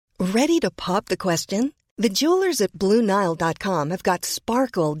Ready to pop the question? The jewelers at BlueNile.com have got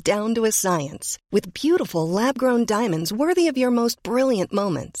sparkle down to a science with beautiful lab-grown diamonds worthy of your most brilliant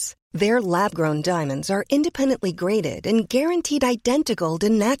moments. Their lab-grown diamonds are independently graded and guaranteed identical to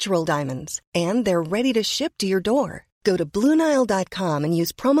natural diamonds, and they're ready to ship to your door. Go to BlueNile.com and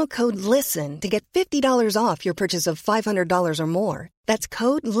use promo code LISTEN to get $50 off your purchase of $500 or more. That's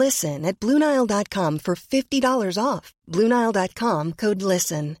code LISTEN at BlueNile.com for $50 off. BlueNile.com, code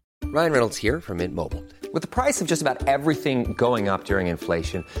LISTEN. Ryan Reynolds here from Mint Mobile. With the price of just about everything going up during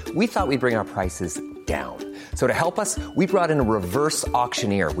inflation, we thought we'd bring our prices down. So to help us, we brought in a reverse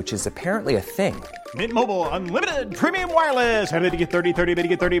auctioneer, which is apparently a thing. Mint Mobile Unlimited Premium Wireless. How to get 30, 30, how to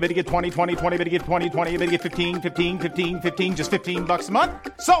get 30, how to get 20, 20, 20, how to get 20, 20, how to get 15, 15, 15, 15, just $15 a month?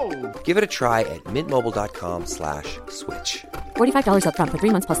 Sold! Give it a try at mintmobile.com/switch. $45 up front for 3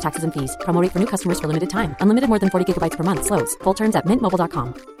 months plus taxes and fees. Promo rate for new customers for limited time. Unlimited more than 40 gigabytes per month. Slows full terms at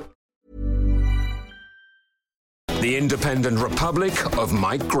mintmobile.com. The Independent Republic of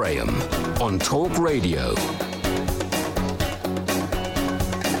Mike Graham on Talk Radio.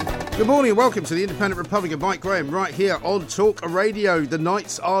 Good morning and welcome to the Independent Republic of Mike Graham right here on Talk Radio. The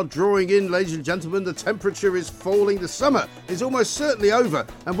nights are drawing in, ladies and gentlemen. The temperature is falling. The summer is almost certainly over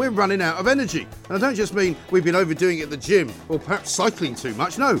and we're running out of energy. And I don't just mean we've been overdoing it at the gym or perhaps cycling too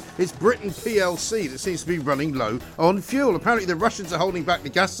much. No, it's Britain PLC that seems to be running low on fuel. Apparently the Russians are holding back the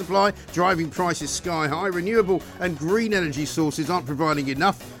gas supply, driving prices sky high. Renewable and green energy sources aren't providing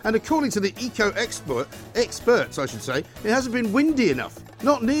enough. And according to the experts, it hasn't been windy enough.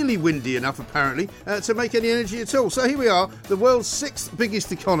 Not nearly windy enough, apparently, to make any energy at all. So here we are, the world's sixth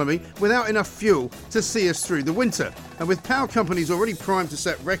biggest economy, without enough fuel to see us through the winter. And with power companies already primed to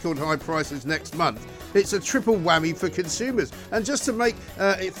set record high prices next month, it's a triple whammy for consumers. And just to make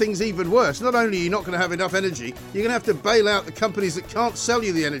things even worse, not only are you not going to have enough energy, you're going to have to bail out the companies that can't sell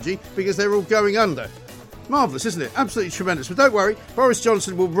you the energy because they're all going under. Marvellous, isn't it? Absolutely tremendous. But don't worry, Boris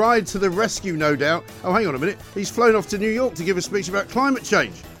Johnson will ride to the rescue, no doubt. Oh, hang on a minute. He's flown off to New York to give a speech about climate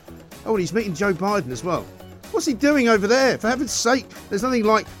change. Oh, and he's meeting Joe Biden as well. What's he doing over there? For heaven's sake, there's nothing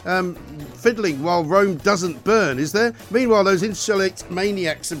like fiddling while Rome doesn't burn, is there? Meanwhile, those insulate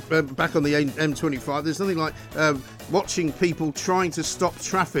maniacs are back on the M25. There's nothing like watching people trying to stop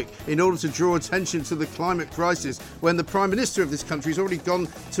traffic in order to draw attention to the climate crisis when the Prime Minister of this country has already gone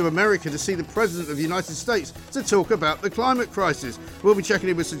to America to see the President of the United States to talk about the climate crisis. We'll be checking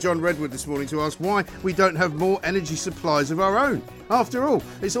in with Sir John Redwood this morning to ask why we don't have more energy supplies of our own. After all,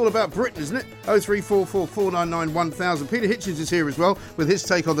 it's all about Britain, isn't it? 0344 499 1000. Peter Hitches is here as well with his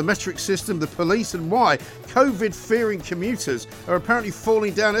take on the metric system, the police, and why COVID-fearing commuters are apparently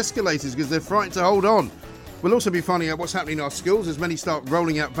falling down escalators because they're frightened to hold on. We'll also be finding out what's happening in our schools as many start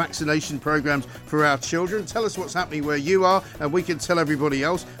rolling out vaccination programmes for our children. Tell us what's happening where you are and we can tell everybody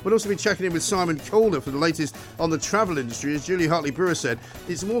else. We'll also be checking in with Simon Calder for the latest on the travel industry. As Julie Hartley-Brewer said,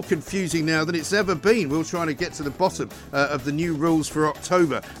 it's more confusing now than it's ever been. We'll try to get to the bottom of the new rules for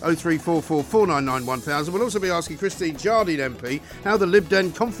October. 0344 499 1000. We'll also be asking Christine Jardine MP how the Lib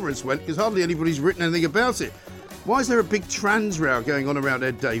Dem conference went because hardly anybody's written anything about it. Why is there a big trans row going on around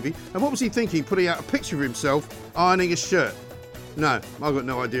Ed Davey? And what was he thinking, putting out a picture of himself ironing a shirt? No, I've got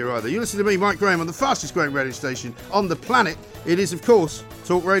no idea either. You listen to me, Mike Graham, on the fastest growing radio station on the planet. It is, of course,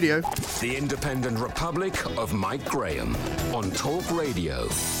 Talk Radio. The Independent Republic of Mike Graham on Talk Radio.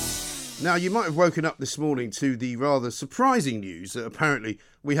 Now, you might have woken up this morning to the rather surprising news that apparently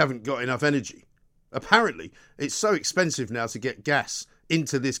we haven't got enough energy. Apparently, it's so expensive now to get gas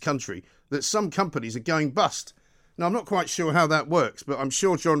into this country that some companies are going bust. Now, I'm not quite sure how that works, but I'm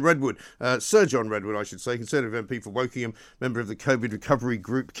sure John Redwood, Sir John Redwood, I should say, Conservative MP for Wokingham, member of the COVID Recovery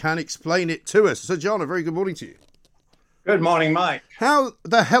Group, can explain it to us. Sir John, a very good morning to you. Good morning, Mike. How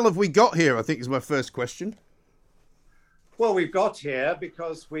the hell have we got here, I think is my first question. Well, we've got here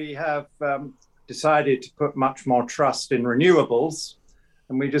because we have decided to put much more trust in renewables,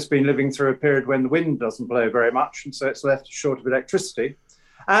 and we've just been living through a period when the wind doesn't blow very much, and so it's left us short of electricity.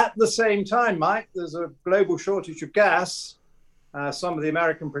 At the same time, Mike, there's a global shortage of gas. Some of the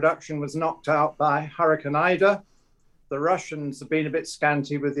American production was knocked out by Hurricane Ida. The Russians have been a bit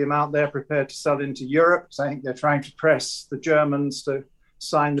scanty with the amount they're prepared to sell into Europe. So I think they're trying to press the Germans to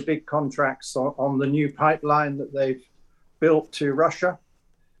sign the big contracts on the new pipeline that they've built to Russia.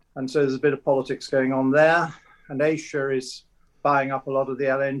 And so there's a bit of politics going on there. And Asia is buying up a lot of the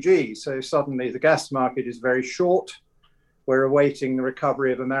LNG. So suddenly the gas market is very short. We're awaiting the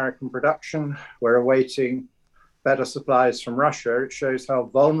recovery of American production. We're awaiting better supplies from Russia. It shows how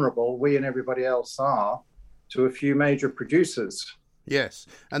vulnerable we and everybody else are to a few major producers. Yes,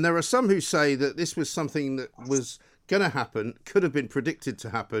 and there are some who say that this was something that was going to happen, could have been predicted to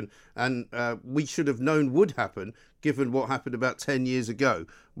happen, and we should have known would happen, given what happened about 10 years ago,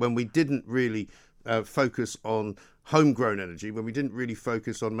 when we didn't really focus on homegrown energy, when we didn't really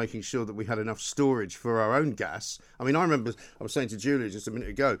focus on making sure that we had enough storage for our own gas. I mean, I remember I was saying to Julia just a minute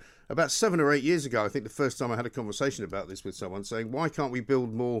ago, about 7 or 8 years ago, I think the first time I had a conversation about this with someone, saying, why can't we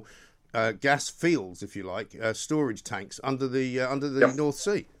build more gas fields, if you like, storage tanks under the North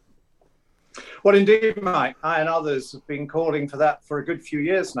Sea? Well, indeed, Mike, I and others have been calling for that for a good few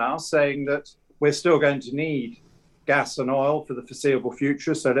years now, saying that we're still going to need gas and oil for the foreseeable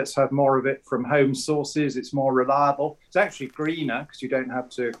future. So let's have more of it from home sources. It's more reliable. It's actually greener because you don't have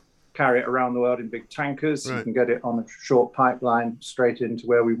to carry it around the world in big tankers. Right. You can get it on a short pipeline straight into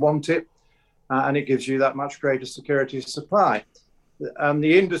where we want it. And it gives you that much greater security of supply. And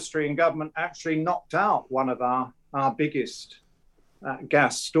the industry and government actually knocked out one of our biggest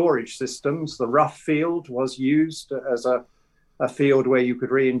gas storage systems. The Rough field was used as a field where you could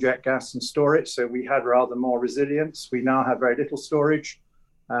re-inject gas and store it. So we had rather more resilience. We now have very little storage.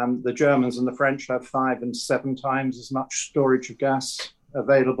 The Germans and the French have 5 and 7 times as much storage of gas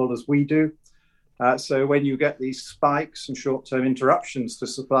available as we do. So when you get these spikes and short-term interruptions to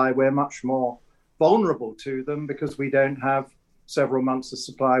supply, we're much more vulnerable to them because we don't have several months of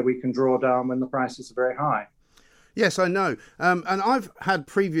supply we can draw down when the prices are very high. Yes, I know. And I've had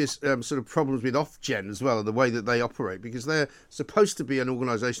previous sort of problems with Ofgem as well, and the way that they operate, because they're supposed to be an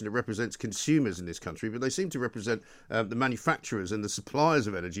organisation that represents consumers in this country, but they seem to represent the manufacturers and the suppliers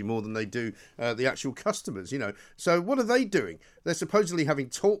of energy more than they do the actual customers, you know. So what are they doing? They're supposedly having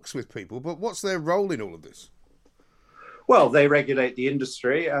talks with people, but what's their role in all of this? Well, they regulate the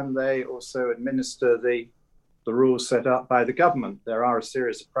industry and they also administer the rules set up by the government. There are a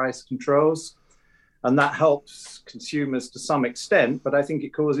series of price controls, and that helps consumers to some extent, but I think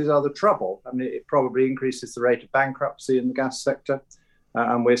it causes other trouble. I mean, it probably increases the rate of bankruptcy in the gas sector,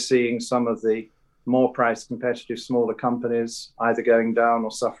 and we're seeing some of the more price competitive smaller companies either going down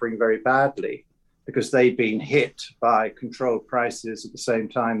or suffering very badly because they've been hit by controlled prices at the same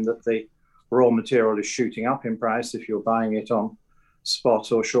time that the raw material is shooting up in price if you're buying it on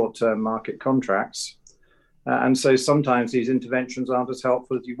spot or short-term market contracts. And so sometimes these interventions aren't as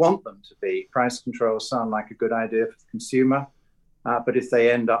helpful as you want them to be. Price controls sound like a good idea for the consumer, but if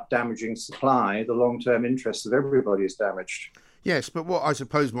they end up damaging supply, the long-term interest of everybody is damaged. Yes, but what I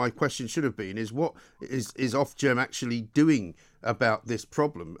suppose my question should have been is what is Ofgem actually doing about this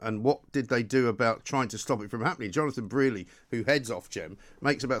problem, and what did they do about trying to stop it from happening? Jonathan Brearley, who heads Ofgem,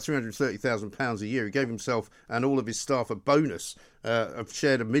 makes about £330,000 a year. He gave himself and all of his staff a bonus of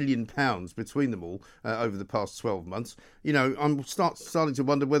shared £1 million between them all over the past 12 months. You know, I'm starting to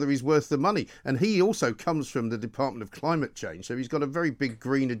wonder whether he's worth the money. And he also comes from the Department of Climate Change, so he's got a very big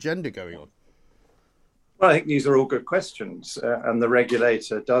green agenda going on. Well, I think these are all good questions, and the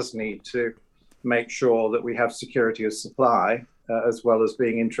regulator does need to make sure that we have security of supply, as well as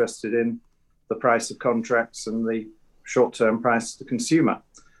being interested in the price of contracts and the short-term price to the consumer.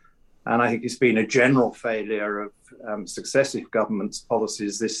 And I think it's been a general failure of successive governments'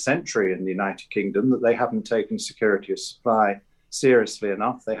 policies this century in the United Kingdom that they haven't taken security of supply seriously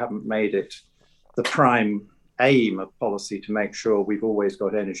enough. They haven't made it the prime aim of policy to make sure we've always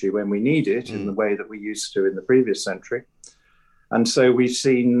got energy when we need it in the way that we used to in the previous century. And so we've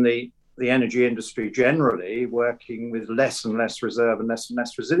seen the energy industry generally working with less and less reserve and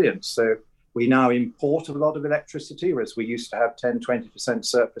less resilience. So we now import a lot of electricity, whereas we used to have 10-20%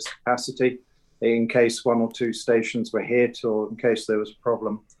 surplus capacity in case 1 or 2 stations were hit or in case there was a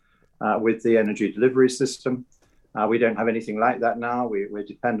problem with the energy delivery system. We don't have anything like that now. We're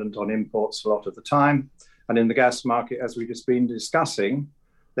dependent on imports a lot of the time. And in the gas market, as we've just been discussing,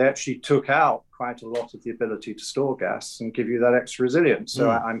 they actually took out quite a lot of the ability to store gas and give you that extra resilience. So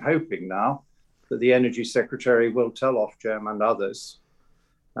I'm hoping now that the Energy Secretary will tell Ofgem and others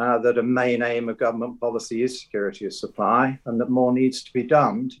that a main aim of government policy is security of supply, and that more needs to be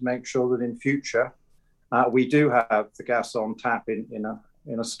done to make sure that in future we do have the gas on tap in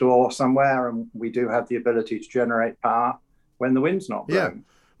a store somewhere, and we do have the ability to generate power when the wind's not blowing. Yeah.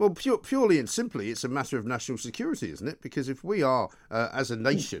 Well, purely and simply, it's a matter of national security, isn't it? Because if we are, as a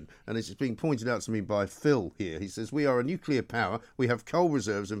nation, and this is being pointed out to me by Phil here, he says, we are a nuclear power, we have coal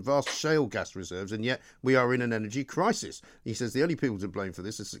reserves and vast shale gas reserves, and yet we are in an energy crisis. He says the only people to blame for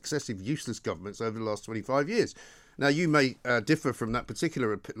this are successive useless governments over the last 25 years. Now, you may differ from that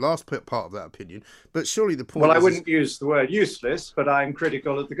particular last part of that opinion, but surely the point Well, I wouldn't use the word useless, but I'm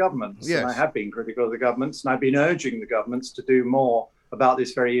critical of the governments. Yes. And I have been critical of the governments, and I've been urging the governments to do more about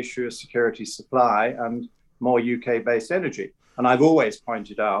this very issue of security supply and more UK-based energy. And I've always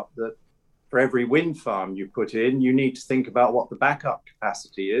pointed out that for every wind farm you put in, you need to think about what the backup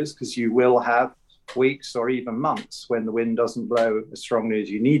capacity is, because you will have weeks or even months when the wind doesn't blow as strongly as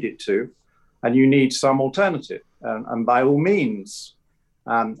you need it to, and you need some alternative. And by all means,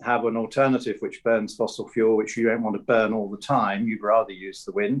 have an alternative which burns fossil fuel, which you don't want to burn all the time. You'd rather use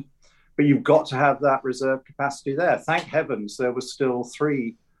the wind. But you've got to have that reserve capacity there. Thank heavens there were still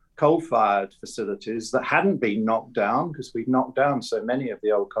 3 coal-fired facilities that hadn't been knocked down, because we've knocked down so many of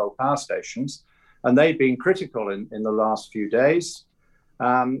the old coal power stations, and they've been critical in the last few days.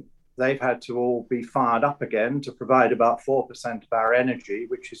 They've had to all be fired up again to provide about 4% of our energy,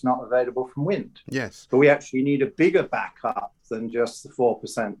 which is not available from wind. Yes. But we actually need a bigger backup than just the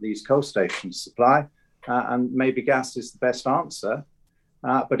 4% these coal stations supply, and maybe gas is the best answer.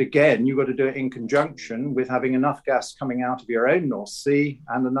 But again, you've got to do it in conjunction with having enough gas coming out of your own North Sea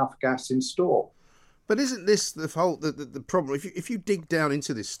and enough gas in store. But isn't this the problem? If you dig down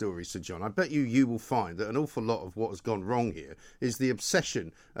into this story, Sir John, I bet you will find that an awful lot of what has gone wrong here is the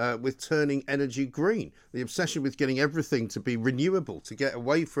obsession with turning energy green, the obsession with getting everything to be renewable, to get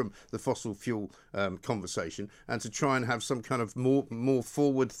away from the fossil fuel conversation, and to try and have some kind of more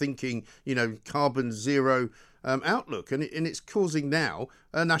forward-thinking, carbon zero outlook. And it's causing now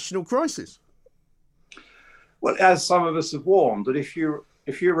a national crisis. Well, as some of us have warned, that if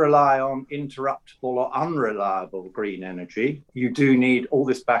you rely on interruptible or unreliable green energy, you do need all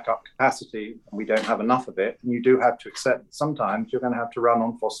this backup capacity, and we don't have enough of it. And you do have to accept that sometimes you're going to have to run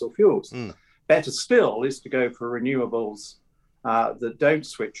on fossil fuels. Better still is to go for renewables that don't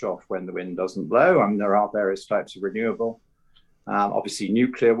switch off when the wind doesn't blow. I mean, there are various types of renewable. Obviously,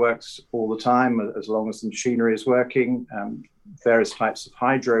 nuclear works all the time as long as the machinery is working. Various types of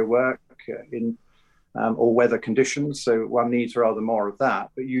hydro work in all weather conditions, so one needs rather more of that.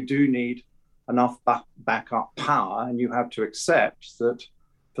 But you do need enough backup power, and you have to accept that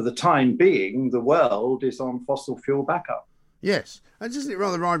for the time being, the world is on fossil fuel backup. Yes, and isn't it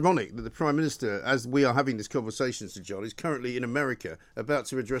rather ironic that the Prime Minister, as we are having this conversation, Sir John, is currently in America about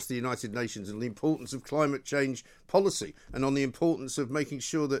to address the United Nations on the importance of climate change policy and on the importance of making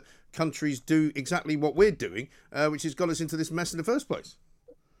sure that countries do exactly what we're doing, which has got us into this mess in the first place?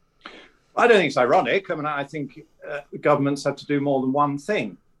 I don't think it's ironic. I mean, I think governments have to do more than one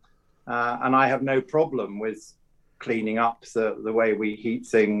thing. And I have no problem with cleaning up the way we heat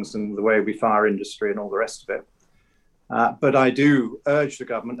things and the way we fire industry and all the rest of it. But I do urge the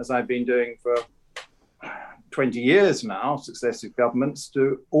government, as I've been doing for 20 years now, successive governments,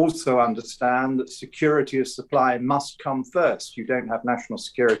 to also understand that security of supply must come first. You don't have national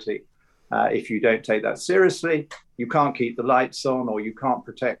security if you don't take that seriously. You can't keep the lights on, or you can't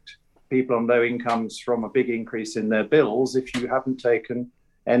protect people on low incomes from a big increase in their bills if you haven't taken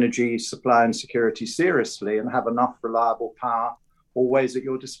energy supply and security seriously and have enough reliable power always at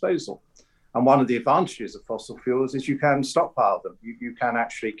your disposal. And one of the advantages of fossil fuels is you can stockpile them. You can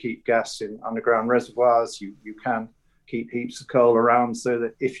actually keep gas in underground reservoirs. You can keep heaps of coal around, so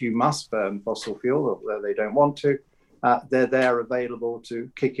that if you must burn fossil fuel, although they don't want to, they're there available to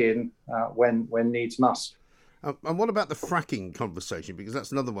kick in when needs must. And what about the fracking conversation? Because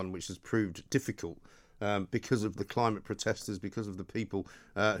that's another one which has proved difficult because of the climate protesters, because of the people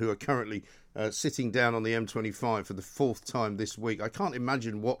who are currently sitting down on the M25 for the 4th time this week. I can't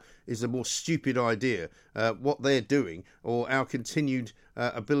imagine what is a more stupid idea, what they're doing, or our continued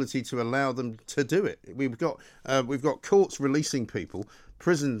ability to allow them to do it. We've got courts releasing people,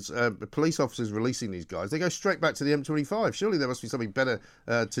 prisons, police officers releasing these guys. They go straight back to the M25. Surely there must be something better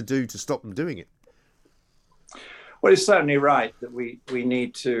to do to stop them doing it. Well, it's certainly right that we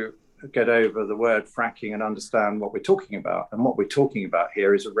need to get over the word fracking and understand what we're talking about. And what we're talking about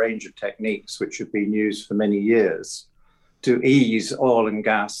here is a range of techniques which have been used for many years to ease oil and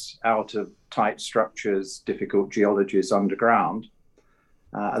gas out of tight structures, difficult geologies underground.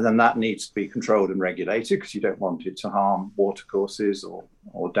 And then that needs to be controlled and regulated, because you don't want it to harm watercourses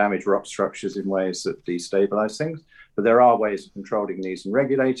or damage rock structures in ways that destabilize things. But there are ways of controlling these and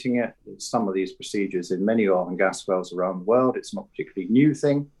regulating it. Some of these procedures in many oil and gas wells around the world. It's not a particularly new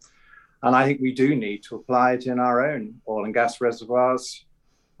thing. And I think we do need to apply it in our own oil and gas reservoirs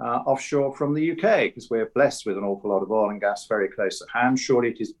offshore from the UK, because we're blessed with an awful lot of oil and gas very close at hand. Surely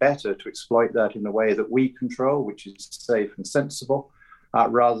it is better to exploit that in a way that we control, which is safe and sensible,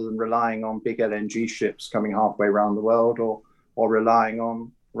 rather than relying on big LNG ships coming halfway around the world, or relying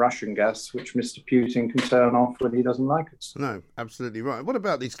on Russian gas, which Mr. Putin can turn off when he doesn't like it. No, absolutely right. What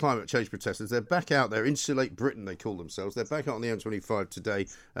about these climate change protesters? They're back out there. Insulate Britain, they call themselves. They're back out on the M25 today,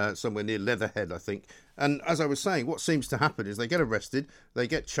 somewhere near Leatherhead, I think. And as I was saying, what seems to happen is they get arrested, they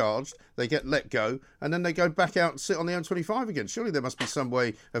get charged, they get let go, and then they go back out and sit on the M25 again. Surely there must be some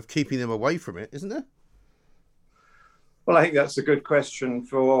way of keeping them away from it, isn't there? Well, I think that's a good question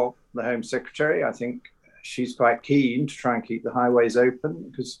for the Home Secretary. I think she's quite keen to try and keep the highways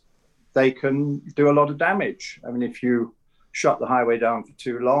open because they can do a lot of damage. I mean, if you shut the highway down for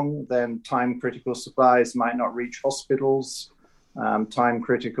too long, then time-critical supplies might not reach hospitals.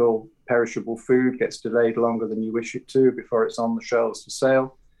 Time-critical perishable food gets delayed longer than you wish it to before it's on the shelves for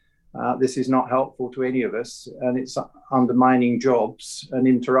sale. This is not helpful to any of us, and it's undermining jobs and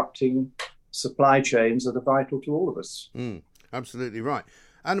interrupting supply chains that are vital to all of us. Absolutely right.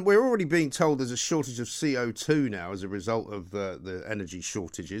 And we're already being told there's a shortage of CO2 now as a result of the energy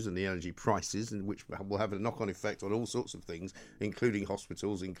shortages and the energy prices, and which will have a knock-on effect on all sorts of things, including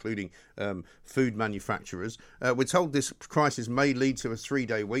hospitals, including food manufacturers. We're told this crisis may lead to a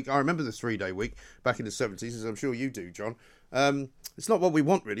 3-day week. I remember the 3-day week back in the 70s, as I'm sure you do, John. It's not what we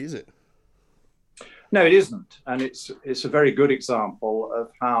want, really, is it? No, it isn't. And it's a very good example of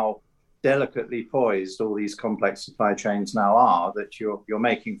how delicately poised all these complex supply chains now are, that you're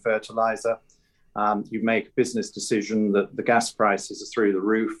making fertilizer, you make a business decision that the gas prices are through the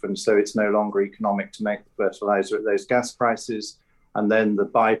roof, and so it's no longer economic to make the fertilizer at those gas prices, and then the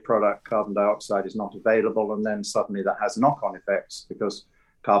byproduct carbon dioxide is not available, and then suddenly that has knock-on effects because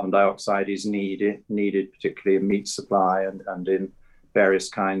carbon dioxide is needed particularly in meat supply and in various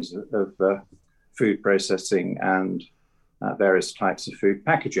kinds of food processing and various types of food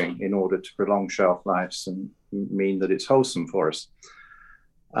packaging in order to prolong shelf lives and mean that it's wholesome for us.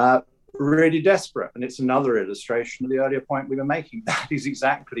 Really desperate. And it's another illustration of the earlier point we were making. That is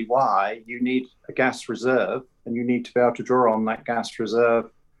exactly why you need a gas reserve, and you need to be able to draw on that gas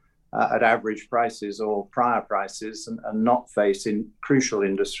reserve at average prices or prior prices, and not face in crucial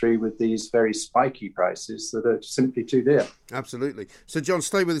industry with these very spiky prices that are simply too dear. Absolutely. So, John,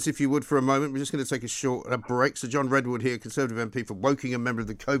 stay with us if you would for a moment. We're just going to take a short break. So, John Redwood here, Conservative MP for Wokingham, member of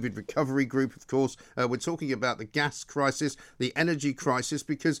the COVID Recovery Group, of course. We're talking about the gas crisis, the energy crisis,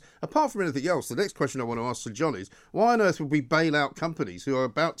 because apart from anything else, the next question I want to ask Sir John is, why on earth would we bail out companies who are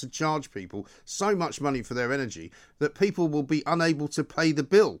about to charge people so much money for their energy that people will be unable to pay the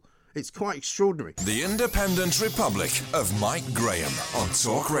bill? It's quite extraordinary. The Independent Republic of Mike Graham on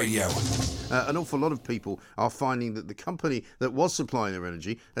Talk Radio. An awful lot of people are finding that the company that was supplying their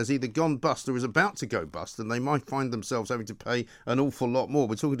energy has either gone bust or is about to go bust, and they might find themselves having to pay an awful lot more.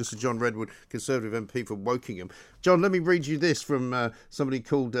 We're talking to Sir John Redwood, Conservative MP for Wokingham. John, let me read you this from somebody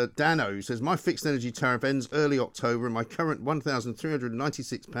called Dano, who says, my fixed energy tariff ends early October and my current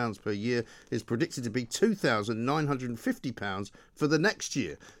 £1,396 per year is predicted to be £2,950 for the next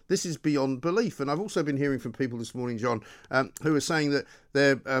year. This is beyond belief. And I've also been hearing from people this morning, John, who are saying that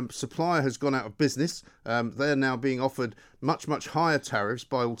their supplier has gone out of business. They're now being offered much, much higher tariffs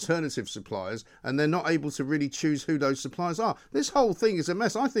by alternative suppliers, and they're not able to really choose who those suppliers are. This whole thing is a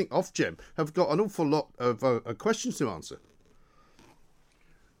mess. I think Ofgem have got an awful lot of questions to answer.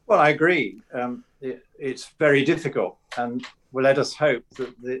 Well, I agree. It's very difficult. And well, let us hope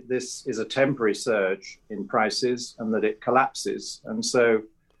that this is a temporary surge in prices and that it collapses. And so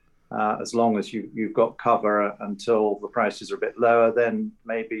as long as you've got cover until the prices are a bit lower, then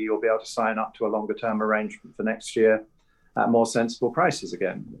maybe you'll be able to sign up to a longer term arrangement for next year at more sensible prices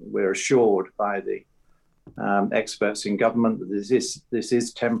again. We're assured by the experts in government that this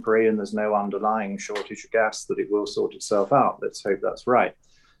is temporary and there's no underlying shortage of gas, that it will sort itself out. Let's hope that's right.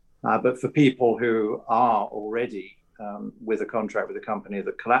 But for people who are already with a contract with a company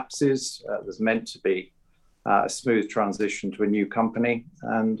that collapses, there's meant to be a smooth transition to a new company,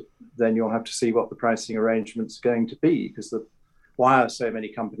 and then you'll have to see what the pricing arrangement's going to be, because why are so many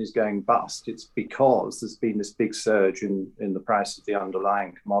companies going bust? It's because there's been this big surge in the price of the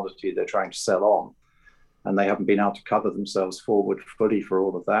underlying commodity they're trying to sell on, and they haven't been able to cover themselves forward fully for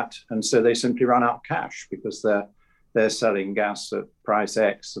all of that, and so they simply run out of cash because they're selling gas at price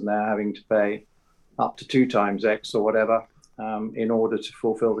X and they're having to pay up to 2 times X or whatever in order to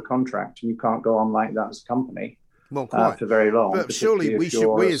fulfill the contract. And you can't go on like that as a company for very long. But surely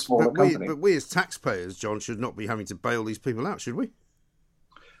we as taxpayers, John, should not be having to bail these people out, should we?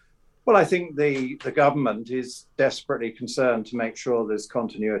 Well, I think the government is desperately concerned to make sure there's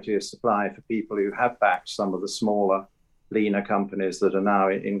continuity of supply for people who have backed some of the smaller, leaner companies that are now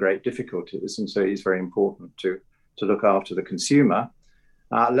in great difficulties. And so it is very important to look after the consumer.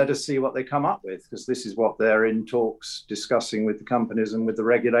 Let us see what they come up with, because this is what they're in talks discussing with the companies and with the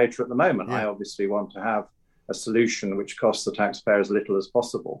regulator at the moment. I obviously want to have a solution which costs the taxpayer as little as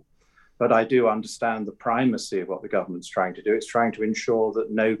possible. But I do understand the primacy of what the government's trying to do. It's trying to ensure that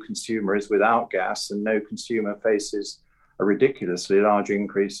no consumer is without gas and no consumer faces a ridiculously large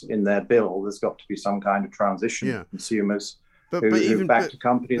increase in their bill. There's got to be some kind of transition for consumers who backed a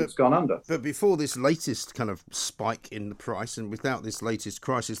company that's gone under. But before this latest kind of spike in the price, and without this latest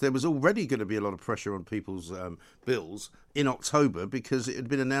crisis, there was already going to be a lot of pressure on people's bills in October, because it had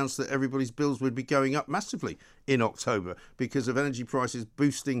been announced that everybody's bills would be going up massively in October because of energy prices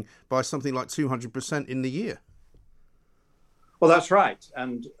boosting by something like 200% in the year. Well, that's right.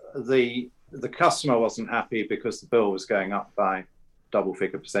 And the customer wasn't happy because the bill was going up by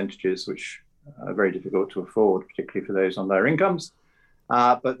double-figure percentages, which very difficult to afford, particularly for those on lower incomes.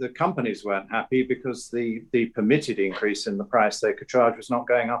 But the companies weren't happy because the permitted increase in the price they could charge was not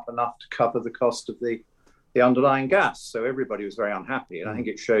going up enough to cover the cost of the underlying gas. So everybody was very unhappy. And I think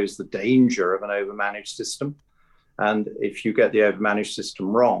it shows the danger of an overmanaged system. And if you get the overmanaged system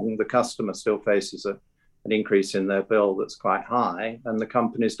wrong, the customer still faces an increase in their bill that's quite high, and the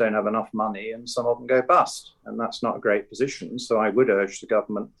companies don't have enough money, and some of them go bust. And that's not a great position. So I would urge the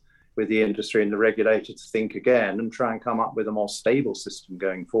government, with the industry and the regulator, to think again and try and come up with a more stable system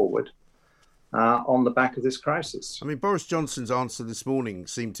going forward on the back of this crisis. I mean, Boris Johnson's answer this morning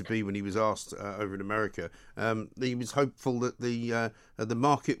seemed to be, when he was asked over in America, he was hopeful that the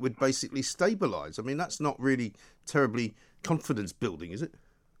market would basically stabilise. I mean, that's not really terribly confidence building, is it?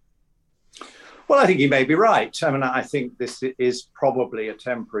 Well, I think he may be right. I mean, I think this is probably a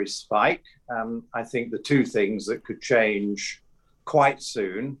temporary spike. I think the two things that could change quite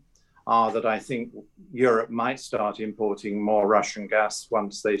soon are that I think Europe might start importing more Russian gas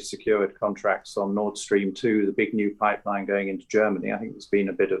once they've secured contracts on Nord Stream 2, the big new pipeline going into Germany. I think there's been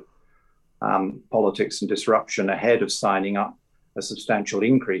a bit of politics and disruption ahead of signing up a substantial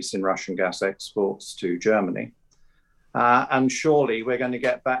increase in Russian gas exports to Germany. And surely we're going to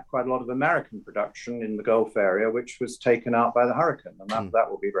get back quite a lot of American production in the Gulf area, which was taken out by the hurricane. And that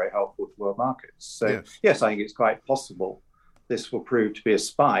will be very helpful to world markets. So, yes, I think it's quite possible this will prove to be a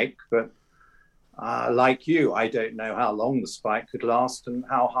spike. But like you, I don't know how long the spike could last and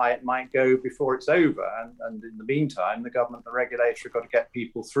how high it might go before it's over. And in the meantime, the government and the regulator have got to get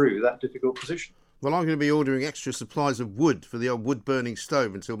people through that difficult position. Well, I'm going to be ordering extra supplies of wood for the old wood-burning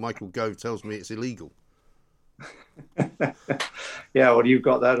stove until Michael Gove tells me it's illegal. Yeah, well, you've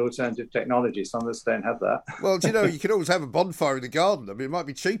got that alternative technology. Some of us don't have that. Well, do you know, you can always have a bonfire in the garden. I mean, it might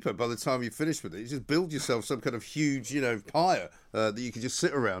be cheaper by the time you finish with it. You just build yourself some kind of huge, pyre that you can just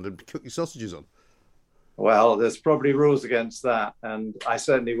sit around and cook your sausages on. Well, there's probably rules against that, and I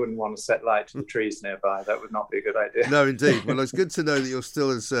certainly wouldn't want to set light to the trees nearby. That would not be a good idea. No, indeed. Well, it's good to know that you're still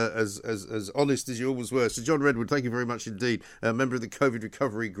as honest as you always were. So, John Redwood, thank you very much indeed. A member of the COVID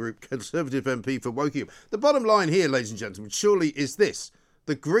Recovery Group, Conservative MP for Woking. The bottom line here, ladies and gentlemen, surely is this: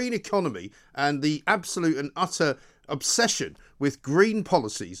 the green economy and the absolute and utter obsession with green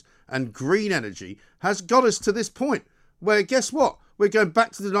policies and green energy has got us to this point where, guess what? We're going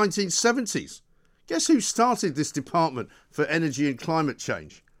back to the 1970s. Guess who started this Department for Energy and Climate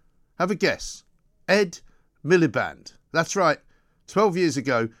Change? Have a guess. Ed Miliband. That's right. 12 years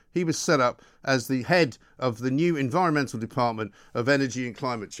ago, he was set up as the head of the new Environmental Department of Energy and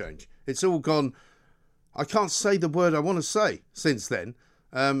Climate Change. It's all gone, I can't say the word I want to say since then,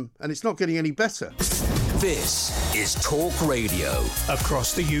 and it's not getting any better. This is Talk Radio.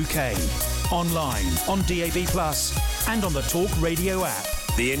 Across the UK, online, on DAB+, and on the Talk Radio app.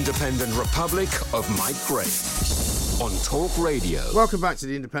 The Independent Republic of Mike Graham on Talk Radio. Welcome back to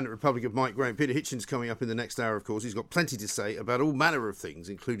the Independent Republic of Mike Graham. Peter Hitchens coming up in the next hour, of course. He's got plenty to say about all manner of things,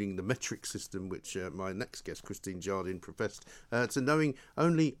 including the metric system, which my next guest, Christine Jardine, professed to knowing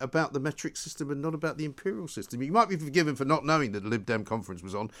only about the metric system and not about the imperial system. You might be forgiven for not knowing that the Lib Dem conference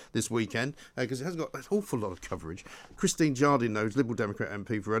was on this weekend, because it has got an awful lot of coverage. Christine Jardine knows, Liberal Democrat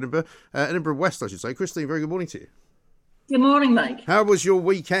MP for Edinburgh, Edinburgh West, I should say. Christine, very good morning to you. Good morning, Mike. How was your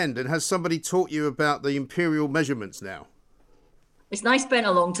weekend, and has somebody taught you about the imperial measurements now? It's nice spending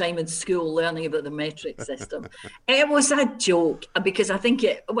a long time in school learning about the metric system. It was a joke, because I think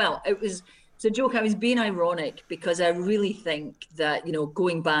it's a joke. I was being ironic because I really think that,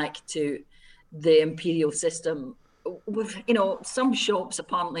 going back to the imperial system, with, some shops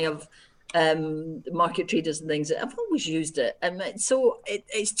apparently have market traders and things that have always used it. And so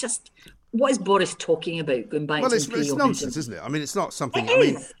it's just what is Boris talking about? Going back to it's nonsense, isn't it? I mean, it's not something.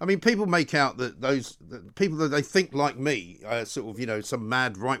 I mean, people make out that those people that they think like me, sort of, some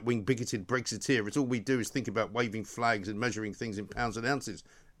mad right-wing bigoted Brexiteer. It's all we do is think about waving flags and measuring things in pounds and ounces.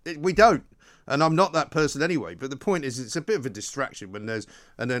 We don't. And I'm not that person anyway. But the point is, it's a bit of a distraction when there's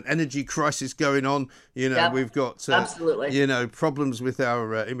an energy crisis going on. We've got, absolutely. Problems with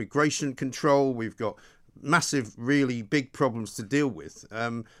our immigration control. We've got massive, really big problems to deal with.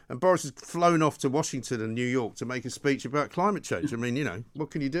 And Boris has flown off to Washington and New York to make a speech about climate change. I mean, what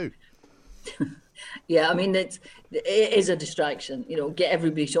can you do? Yeah, I mean, it is a distraction. Get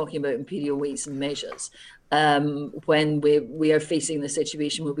everybody talking about imperial weights and measures when we are facing the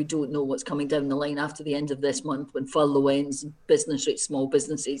situation where we don't know what's coming down the line after the end of this month, when furlough ends, business rates, small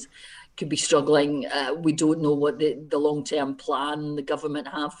businesses could be struggling. We don't know what the long-term plan the government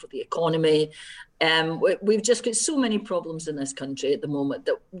have for the economy. We've just got so many problems in this country at the moment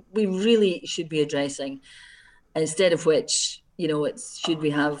that we really should be addressing, instead of which, should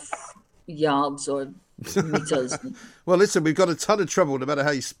we have yards or meters? Well, listen, we've got a ton of trouble, no matter how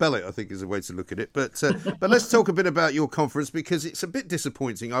you spell it, I think is a way to look at it. But let's talk a bit about your conference, because it's a bit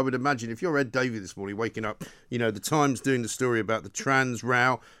disappointing, I would imagine, if you're Ed Davey this morning, waking up, the Times doing the story about the trans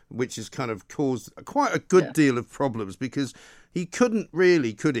row, which has kind of caused quite a good deal of problems, because he couldn't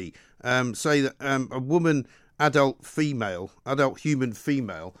really, could he, say that a woman, adult human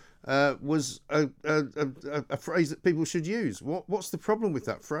female, was a phrase that people should use. What's the problem with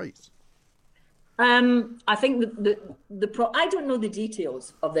that phrase? I think I don't know the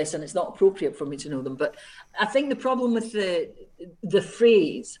details of this, and it's not appropriate for me to know them. But I think the problem with the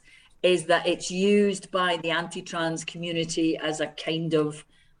phrase is that it's used by the anti-trans community as a kind of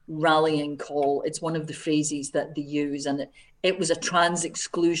rallying call. It's one of the phrases that they use, and it was a trans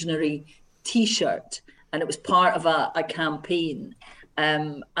exclusionary T-shirt, and it was part of a campaign.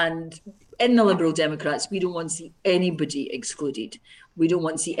 And in the Liberal Democrats, we don't want to see anybody excluded. We don't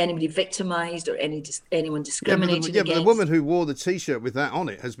want to see anybody victimised or anyone discriminated against. But the woman who wore the T-shirt with that on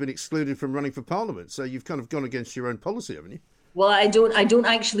it has been excluded from running for Parliament. So you've kind of gone against your own policy, haven't you? Well, I don't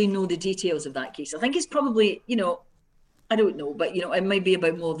actually know the details of that case. I think it's probably, I don't know, but, it might be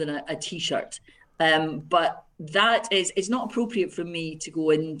about more than a T-shirt. But it's not appropriate for me to go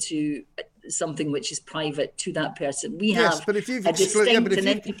into something which is private to that person. We have but if you've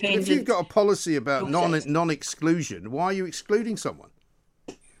if you've got a policy about non-exclusion, why are you excluding someone?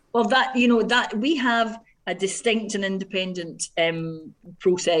 Well, that we have a distinct and independent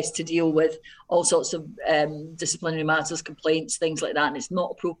process to deal with all sorts of disciplinary matters, complaints, things like that, and it's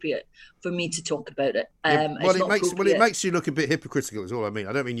not appropriate for me to talk about it. It makes you look a bit hypocritical, is all I mean.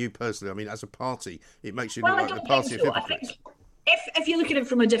 I don't mean you personally. I mean, as a party, it makes you look like a party of hypocrites. I think if you look at it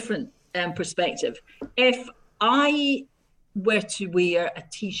from a different perspective, if I were to wear a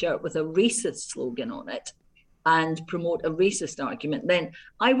T-shirt with a racist slogan on it and promote a racist argument, then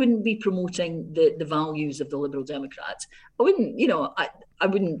I wouldn't be promoting the values of the Liberal Democrats. I wouldn't, I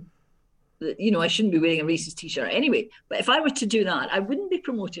shouldn't be wearing a racist T-shirt anyway. But if I were to do that, I wouldn't be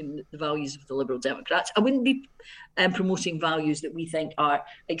promoting the values of the Liberal Democrats. I wouldn't be promoting values that we think are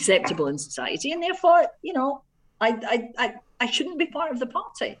acceptable in society. And therefore, I shouldn't be part of the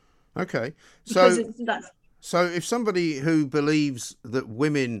party. Okay. So if somebody who believes that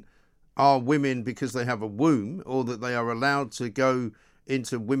women are women because they have a womb, or that they are allowed to go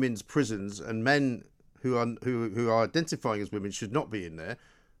into women's prisons, and men who are identifying as women should not be in there,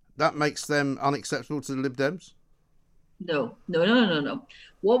 that makes them unacceptable to the Lib Dems? No.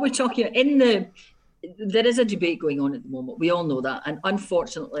 What we're talking there is a debate going on at the moment. We all know that. And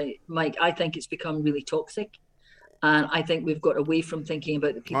unfortunately, Mike, I think it's become really toxic. And I think we've got away from thinking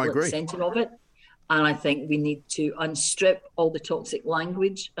about the people at the centre of it. And I think we need to unstrip all the toxic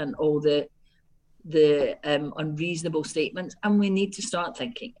language and all the unreasonable statements. And we need to start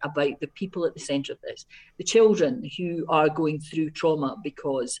thinking about the people at the centre of this, the children who are going through trauma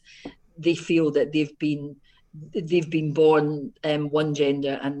because they feel that they've been born one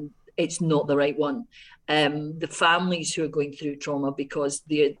gender and it's not the right one. The families who are going through trauma because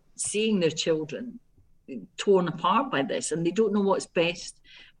they're seeing their children torn apart by this and they don't know what's best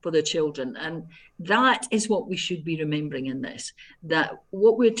for their children. And that is what we should be remembering in this, that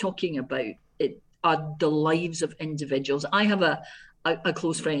what we're talking about are the lives of individuals. I have a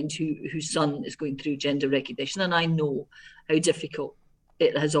close friend whose son is going through gender recognition, and I know how difficult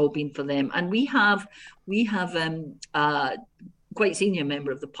it has all been for them. And we have a quite senior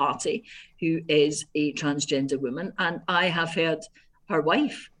member of the party who is a transgender woman, and I have heard her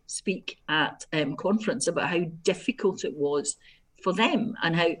wife speak at conference about how difficult it was for them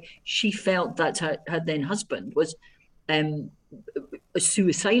and how she felt that her then husband was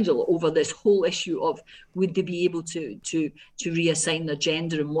suicidal over this whole issue of would they be able to reassign their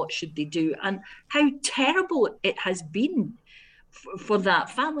gender and what should they do, and how terrible it has been for that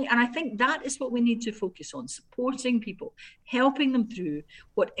family. And I think that is what we need to focus on, supporting people, helping them through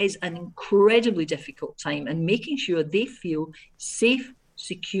what is an incredibly difficult time and making sure they feel safe,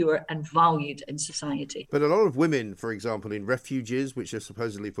 secure and valued in society. But a lot of women, for example, in refuges, which are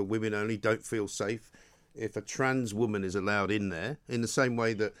supposedly for women only, don't feel safe if a trans woman is allowed in there, in the same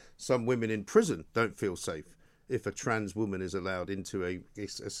way that some women in prison don't feel safe if a trans woman is allowed into a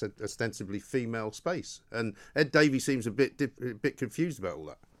ostensibly female space. And Ed Davey seems a bit confused about all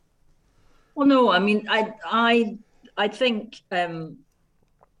that. Well, no, I mean, I think the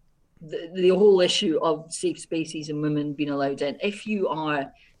whole issue of safe spaces and women being allowed in, if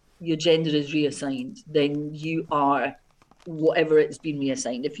your gender is reassigned, then you are whatever it's been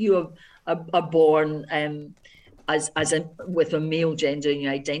reassigned. If you are born with a male gender and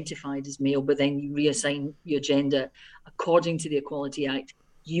you're identified as male, but then you reassign your gender according to the Equality Act,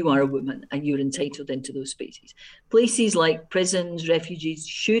 you are a woman and you're entitled into those spaces. Places like prisons, refugees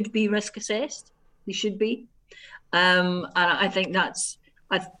should be risk assessed. They should be, and I think that's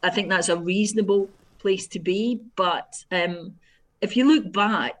a reasonable place to be. But if you look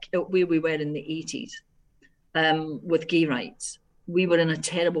back at where we were in the 80s with gay rights, we were in a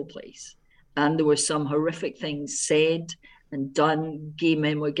terrible place. And there were some horrific things said and done. Gay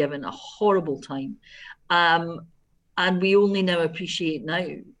men were given a horrible time. And we only now appreciate now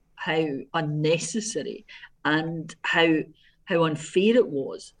how unnecessary and how unfair it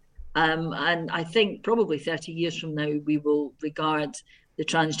was. And I think probably 30 years from now, we will regard the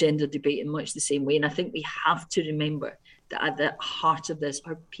transgender debate in much the same way. And I think we have to remember that at the heart of this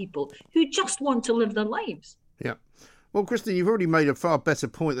are people who just want to live their lives. Yeah. Well, Christine, you've already made a far better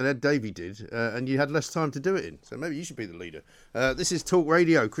point than Ed Davey did, and you had less time to do it in. So maybe you should be the leader. This is Talk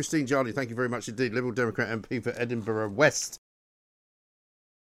Radio. Christine Jarley, thank you very much indeed. Liberal Democrat MP for Edinburgh West.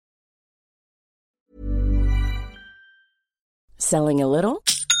 Selling a little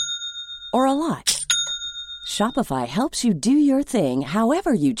or a lot? Shopify helps you do your thing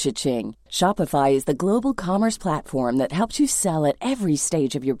however you cha-ching. Shopify is the global commerce platform that helps you sell at every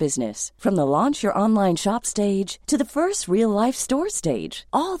stage of your business. From the launch your online shop stage to the first real-life store stage,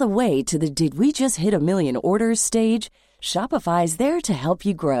 all the way to the did we just hit a million orders stage. Shopify is there to help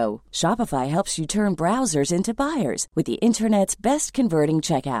you grow. Shopify helps you turn browsers into buyers with the internet's best converting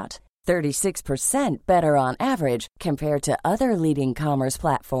checkout. 36% better on average compared to other leading commerce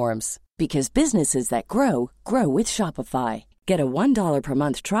platforms. Because businesses that grow, grow with Shopify. Get a $1 per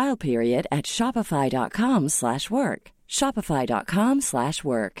month trial period at shopify.com/work.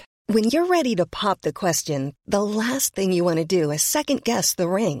 Shopify.com/work. When you're ready to pop the question, the last thing you want to do is second-guess the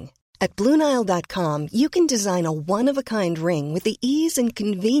ring. At BlueNile.com, you can design a one-of-a-kind ring with the ease and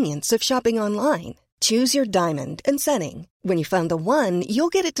convenience of shopping online. Choose your diamond and setting. When you find the one, you'll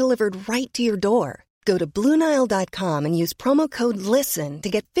get it delivered right to your door. Go to BlueNile.com and use promo code LISTEN to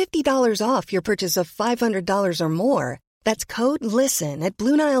get $50 off your purchase of $500 or more. That's code LISTEN at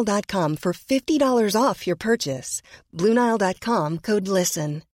BlueNile.com for $50 off your purchase. BlueNile.com, code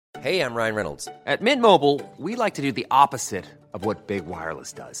LISTEN. Hey, I'm Ryan Reynolds. At Mint Mobile, we like to do the opposite of what Big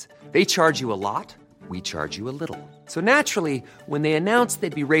Wireless does. They charge you a lot, we charge you a little. So naturally, when they announced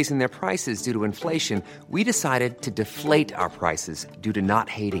they'd be raising their prices due to inflation, we decided to deflate our prices due to not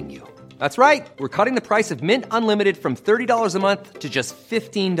hating you. That's right. We're cutting the price of Mint Unlimited from $30 a month to just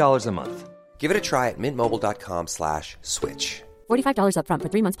 $15 a month. Give it a try at mintmobile.com/switch. $45 up front for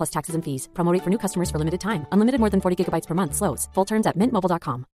 3 months plus taxes and fees. Promo rate for new customers for limited time. Unlimited more than 40 gigabytes per month. Slows full terms at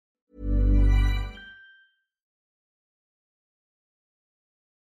mintmobile.com.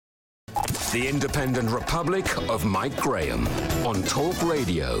 The Independent Republic of Mike Graham on Talk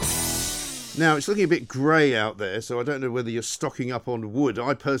Radio. Now, it's looking a bit grey out there, so I don't know whether you're stocking up on wood.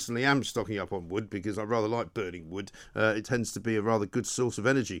 I personally am stocking up on wood because I rather like burning wood. It tends to be a rather good source of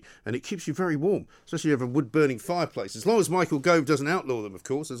energy, and it keeps you very warm, especially if you have a wood-burning fireplace. As long as Michael Gove doesn't outlaw them, of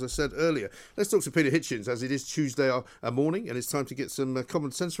course, as I said earlier. Let's talk to Peter Hitchens, as it is Tuesday morning, and it's time to get some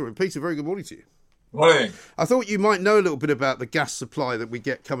common sense from him. Peter, very good morning to you. Morning. I thought you might know a little bit about the gas supply that we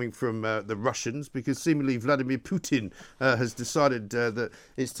get coming from the Russians, because seemingly Vladimir Putin has decided that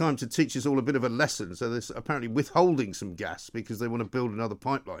it's time to teach us all a bit of a lesson. So they're apparently withholding some gas because they want to build another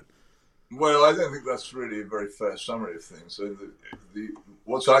pipeline. Well, I don't think that's really a very fair summary of things. So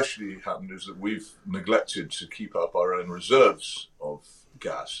what's actually happened is that we've neglected to keep up our own reserves of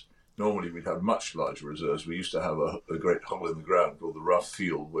gas. Normally, we'd have much larger reserves. We used to have a great hole in the ground called the Rough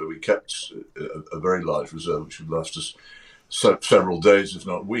Field, where we kept a very large reserve, which would last us several days, if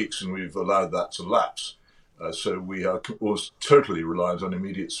not weeks, and we've allowed that to lapse. So we are almost totally reliant on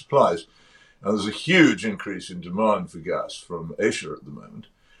immediate supplies. And there's a huge increase in demand for gas from Asia at the moment,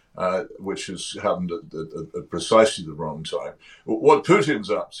 which has happened at precisely the wrong time. What Putin's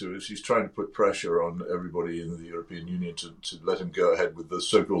up to is he's trying to put pressure on everybody in the European Union to let him go ahead with the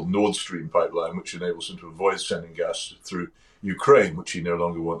so-called Nord Stream pipeline, which enables him to avoid sending gas through Ukraine, which he no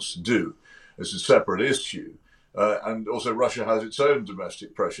longer wants to do. It's a separate issue. And also Russia has its own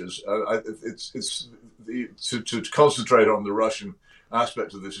domestic pressures. To concentrate on the Russian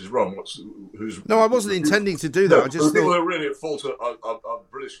aspect of this is wrong. No, I wasn't intending to do that. No, I just the people who are really at fault are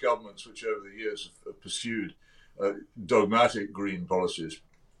British governments, which over the years have pursued dogmatic green policies,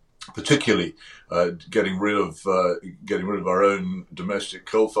 particularly getting rid of our own domestic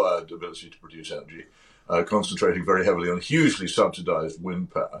coal-fired ability to produce energy, concentrating very heavily on hugely subsidised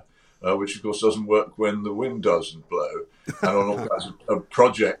wind power. Which, of course, doesn't work when the wind doesn't blow, and on all kinds of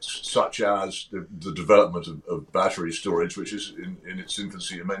projects such as the development of battery storage, which is in its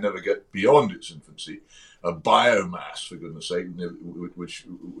infancy and may never get beyond its infancy, biomass, for goodness sake, which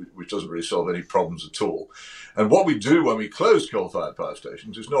doesn't really solve any problems at all. And what we do when we close coal-fired power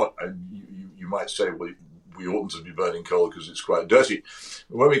stations is not, you might say, well, we oughtn't to be burning coal because it's quite dirty.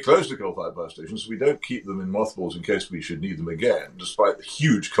 When we close the coal-fired power stations, we don't keep them in mothballs in case we should need them again, despite the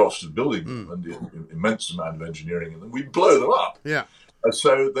huge cost of building them and the immense amount of engineering in them. We blow them up. Yeah.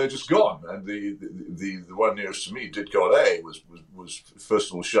 So they're just gone. And the one nearest to me, Didcot A, was first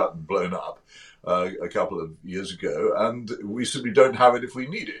of all shut and blown up a couple of years ago, and we simply don't have it if we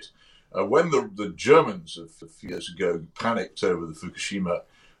need it. When the Germans a few years ago panicked over the Fukushima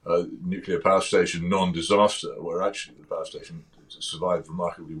nuclear power station non-disaster, where actually the power station survived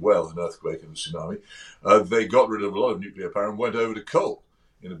remarkably well an earthquake and a tsunami, they got rid of a lot of nuclear power and went over to coal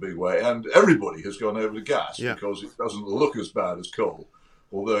in a big way. And everybody has gone over to gas because it doesn't look as bad as coal,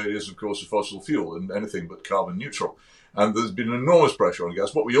 although it is, of course, a fossil fuel and anything but carbon neutral. And there's been enormous pressure on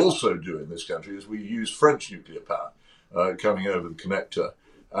gas. What we also do in this country is we use French nuclear power coming over the connector,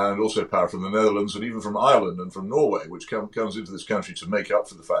 and also power from the Netherlands and even from Ireland and from Norway, which comes into this country to make up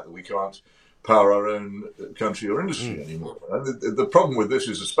for the fact that we can't power our own country or industry anymore. And the problem with this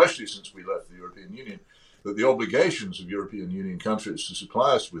is, especially since we left the European Union, that the obligations of European Union countries to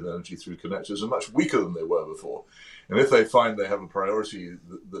supply us with energy through connectors are much weaker than they were before. And if they find they have a priority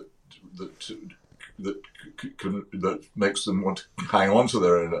that makes them want to hang on to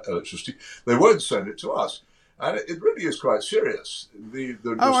their own electricity, they won't send it to us. And it really is quite serious.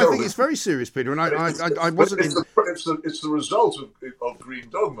 I think it's very serious, Peter. And I wasn't. It's the result of green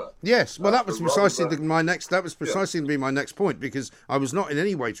dogma. Yes, well, that was precisely my next. That was precisely going to be my next point, because I was not in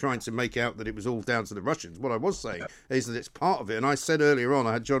any way trying to make out that it was all down to the Russians. What I was saying is that it's part of it. And I said earlier on,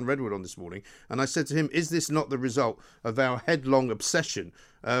 I had John Redwood on this morning, and I said to him, "Is this not the result of our headlong obsession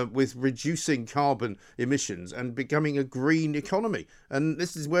with reducing carbon emissions and becoming a green economy?" And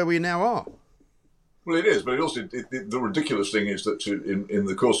this is where we now are. Well, it is, but the ridiculous thing is that in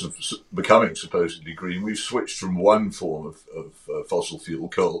the course of becoming supposedly green, we've switched from one form of fossil fuel,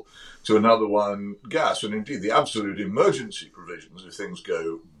 coal, to another one, gas. And indeed, the absolute emergency provisions, if things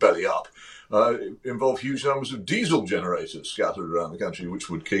go belly up, involve huge numbers of diesel generators scattered around the country, which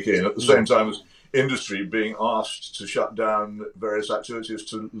would kick in at the same time as industry being asked to shut down various activities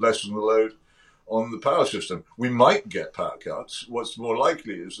to lessen the load on the power system. We might get power cuts. What's more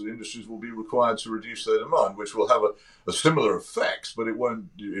likely is that industries will be required to reduce their demand, which will have a similar effect, but it won't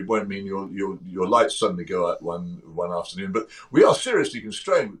mean your lights suddenly go out one afternoon. But we are seriously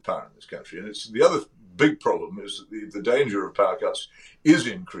constrained with power in this country, and it's the other big problem is that the danger of power cuts is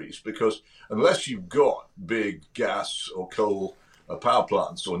increased, because unless you've got big gas or coal power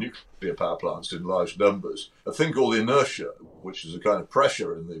plants or nuclear power plants in large numbers, a thing called inertia, which is a kind of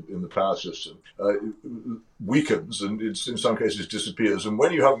pressure in the power system, weakens and in some cases disappears. And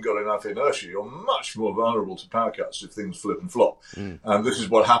when you haven't got enough inertia, you're much more vulnerable to power cuts if things flip and flop. And this is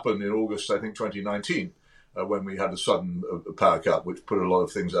what happened in August, I think, 2019, when we had a sudden power cut, which put a lot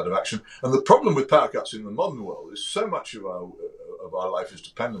of things out of action. And the problem with power cuts in the modern world is so much of our life is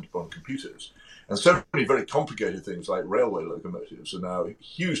dependent upon computers. And so many very complicated things like railway locomotives are now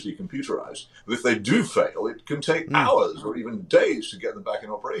hugely computerized. But if they do fail, it can take hours or even days to get them back in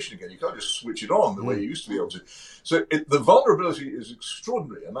operation again. You can't just switch it on the way you used to be able to. So the vulnerability is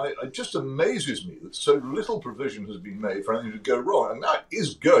extraordinary. And it just amazes me that so little provision has been made for anything to go wrong. And that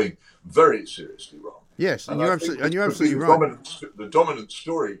is going very seriously wrong. Yes, and you're absolutely right. The dominant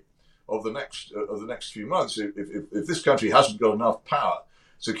story of the next few months, if this country hasn't got enough power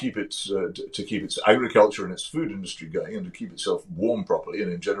to keep its agriculture and its food industry going, and to keep itself warm properly,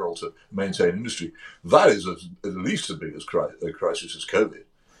 and in general to maintain industry, that is at least as big a crisis as COVID.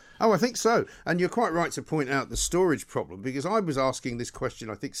 Oh, I think so. And you're quite right to point out the storage problem, because I was asking this question,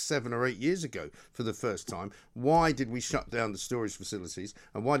 I think, 7 or 8 years ago for the first time. Why did we shut down the storage facilities,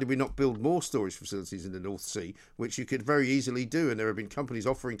 and why did we not build more storage facilities in the North Sea, which you could very easily do, and there have been companies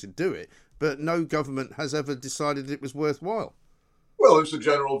offering to do it, but no government has ever decided it was worthwhile? Well, it's a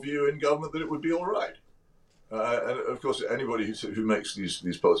general view in government that it would be all right. And of course, anybody who makes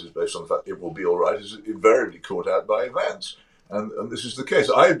these policies based on the fact it will be all right is invariably caught out by events. And this is the case.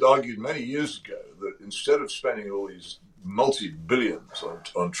 I had argued many years ago that instead of spending all these multi-billions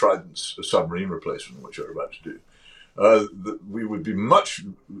on Trident's submarine replacement, which we're about to do, that we would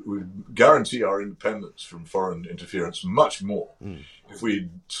guarantee our independence from foreign interference much more if we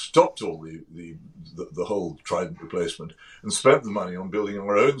stopped all the whole Trident replacement and spent the money on building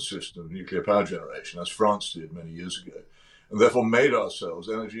our own system of nuclear power generation, as France did many years ago, and therefore made ourselves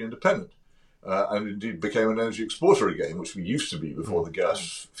energy independent. And indeed became an energy exporter again, which we used to be before the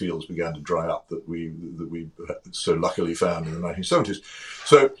gas fields began to dry up that we so luckily found in the 1970s.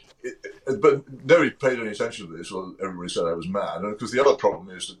 So, but nobody paid any attention to this. Well, everybody said I was mad. And because the other problem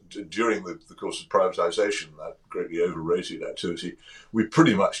is that during the course of privatization, that greatly overrated activity, we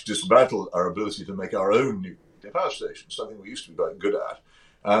pretty much dismantled our ability to make our own nuclear power stations, something we used to be quite good at.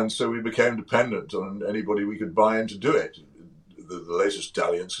 And so we became dependent on anybody we could buy in to do it. The latest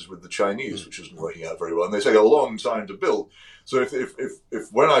dalliance is with the Chinese, which isn't working out very well, and they take a long time to build. So if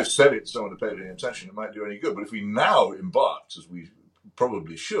when I said it, someone had paid any attention, it might do any good. But if we now embarked, as we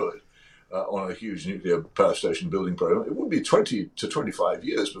probably should, on a huge nuclear power station building program, it would be 20 to 25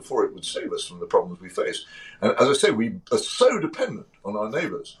 years before it would save us from the problems we face. And as I say, we are so dependent on our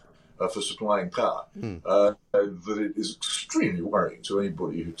neighbours for supplying power that it is extremely worrying to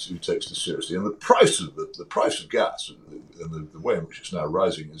anybody who takes this seriously. And the price of gas and the way in which it's now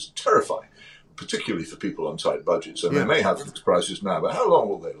rising is terrifying, particularly for people on tight budgets. And they may have fixed prices now, but how long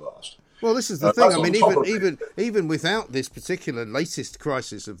will they last? Well, this is the thing. I mean, even without this particular latest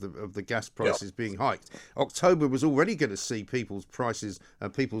crisis of the gas prices being hiked, October was already going to see people's prices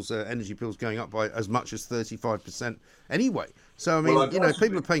and people's energy bills going up by as much as 35% anyway. So, I mean,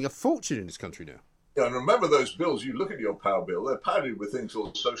 people are paying a fortune in this country now. Yeah, and remember those bills, you look at your power bill, they're padded with things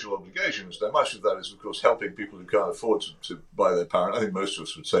called social obligations. Now, much of that is, of course, helping people who can't afford to buy their power. And I think most of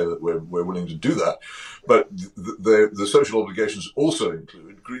us would say that we're willing to do that. But the social obligations also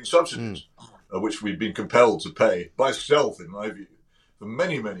include green subsidies, which we've been compelled to pay by stealth, in my view, for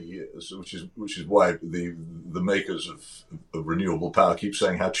many, many years, which is why the makers of renewable power keep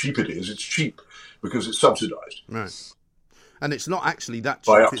saying how cheap it is. It's cheap because it's subsidised. Right. And it's not actually that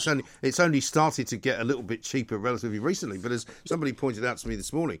cheap. It's only started to get a little bit cheaper relatively recently. But as somebody pointed out to me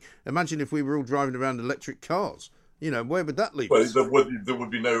this morning, imagine if we were all driving around electric cars. Where would that leave us? Well, there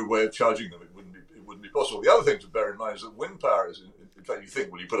would be no way of charging them. It wouldn't be possible. The other thing to bear in mind is that wind power is, in fact, you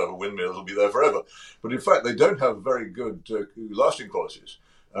think, well, you put up a windmill, it'll be there forever. But in fact, they don't have very good lasting qualities.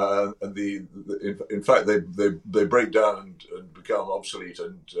 And in fact, they break down and become obsolete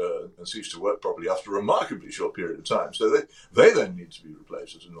and cease to work properly after a remarkably short period of time. So they then need to be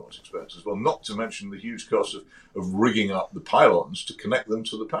replaced at enormous expense as well, not to mention the huge cost of rigging up the pylons to connect them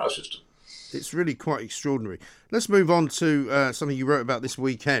to the power system. It's really quite extraordinary. Let's move on to something you wrote about this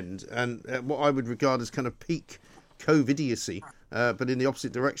weekend, and what I would regard as kind of peak COVID-idiocy. But in the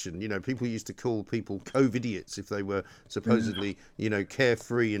opposite direction, people used to call people COVID-idiots if they were supposedly,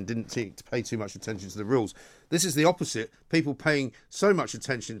 carefree and didn't pay too much attention to the rules. This is the opposite. People paying so much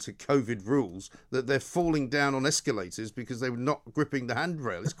attention to COVID rules that they're falling down on escalators because they were not gripping the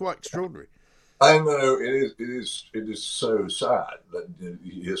handrail. It's quite extraordinary. I know it is so sad that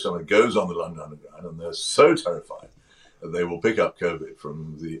you hear someone goes on the London Underground and they're so terrified that they will pick up COVID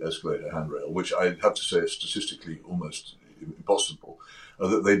from the escalator handrail, which I have to say is statistically almost impossible,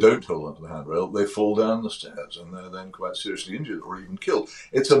 that they don't hold onto the handrail, they fall down the stairs and they're then quite seriously injured or even killed.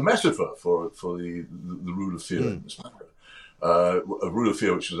 It's a metaphor for the rule of fear in this matter. A rule of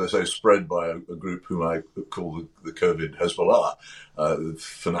fear which, as I say, is spread by a group whom I call the COVID Hezbollah,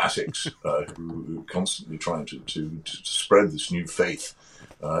 fanatics who are constantly trying to spread this new faith,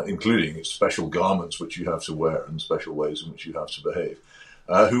 including special garments which you have to wear and special ways in which you have to behave.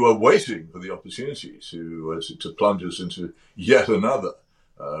 Who are waiting for the opportunity to plunge us into yet another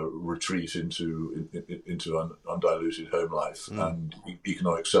retreat into undiluted home life and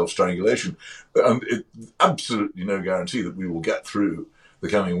economic self-strangulation. And absolutely no guarantee that we will get through the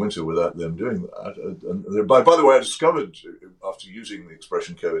coming winter without them doing that. And by the way, I discovered, after using the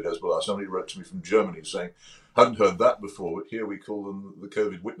expression COVID Hezbollah, somebody wrote to me from Germany saying, hadn't heard that before, but here we call them the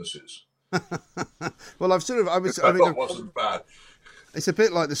COVID witnesses. Well, that wasn't bad. It's a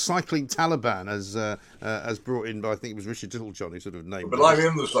bit like the cycling Taliban, as brought in by, I think it was Richard Littlejohn who sort of named it. But I'm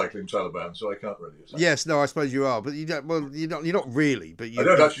in the cycling Taliban, so I can't really. Yes, no, I suppose you are, but you don't. Well, you're not really. But I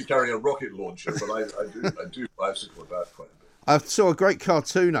don't actually carry a rocket launcher, but I do bicycle about quite a bit. I saw a great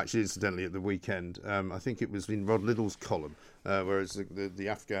cartoon, actually, incidentally, at the weekend. I think it was in Rod Liddell's column, where it's the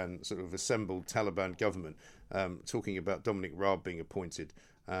Afghan sort of assembled Taliban government talking about Dominic Raab being appointed,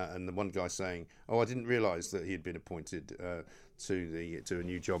 and the one guy saying, "Oh, I didn't realise that he had been appointed to a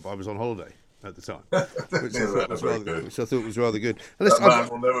new job. I was on holiday at the time," which I thought was rather good. And that man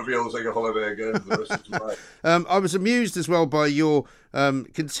will never be able to take a holiday again for the rest of his life. I was amused as well by your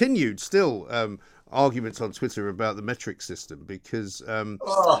continued arguments on Twitter about the metric system, because I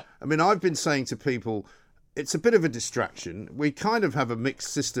mean, I've been saying to people, it's a bit of a distraction. We kind of have a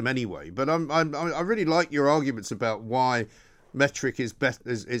mixed system anyway, but I really like your arguments about why metric is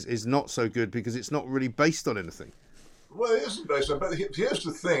not so good, because it's not really based on anything. Well, it isn't based on, but here's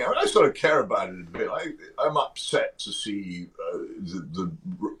the thing. I mean, I sort of care about it a bit. I'm upset to see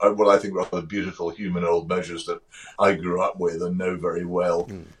what I think are the beautiful humanoid measures that I grew up with and know very well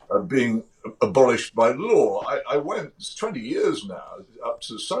being abolished by law. I went, it's 20 years now, up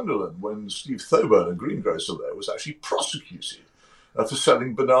to Sunderland when Steve Thoburn, a greengrocer there, was actually prosecuted for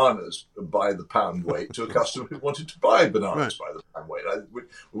selling bananas by the pound weight to a customer who wanted to buy bananas by the pound weight.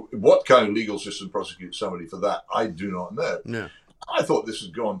 What kind of legal system prosecutes somebody for that, I do not know. Yeah. I thought this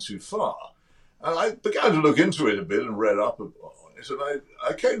had gone too far. And I began to look into it a bit and read up on it, and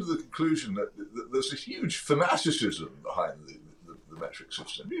I came to the conclusion that there's a huge fanaticism behind the metric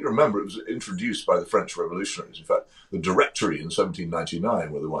system. You remember, it was introduced by the French revolutionaries. In fact, the Directory in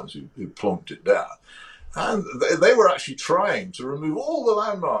 1799 were the ones who plonked it down. And they were actually trying to remove all the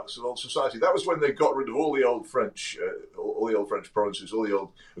landmarks of old society. That was when they got rid of all the old French provinces, all the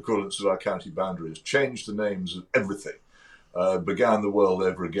old equivalents of our county boundaries, changed the names of everything, began the world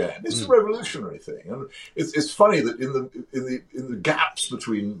over again. It's a revolutionary thing, and it's funny that in the gaps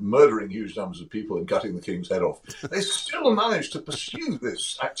between murdering huge numbers of people and cutting the king's head off, they still managed to pursue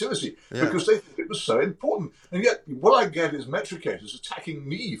this activity because they think it was so important. And yet, what I get is metricators attacking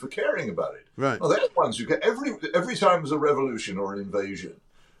me for caring about it. Right. Well, they're the ones who get every time there's a revolution or an invasion.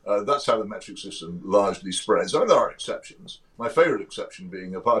 That's how the metric system largely spreads. I mean, there are exceptions. My favourite exception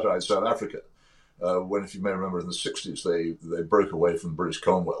being apartheid South Africa. When, if you may remember, in the 60s, they broke away from the British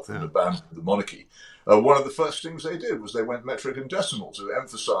Commonwealth and abandoned the monarchy. One of the first things they did was they went metric and decimal to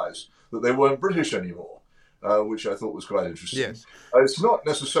emphasise that they weren't British anymore, which I thought was quite interesting. Yes. It's not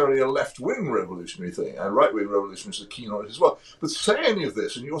necessarily a left-wing revolutionary thing, and right-wing revolutionaries are keen on it as well. But say any of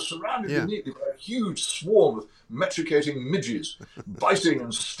this, and you're surrounded immediately by a huge swarm of metricating midges, biting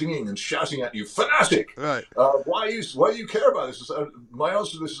and stinging and shouting at you, fanatic! Right. Why do you care about this? My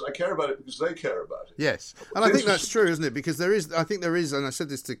answer to this is I care about it because they care about it. Yes, and I think that's true, isn't it? Because I think there is, and I said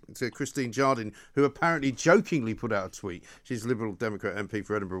this to Christine Jardine, who apparently jokingly put out a tweet. She's a Liberal Democrat MP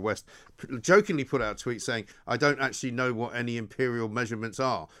for Edinburgh West. Jokingly put out a tweet saying, "I don't actually know what any imperial measurements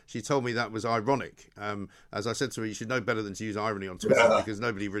are." She told me that was ironic. As I said to her, you should know better than to use irony on Twitter because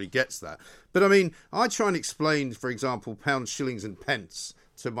nobody really gets that. But I mean, I try and explain, for example, pounds, shillings, and pence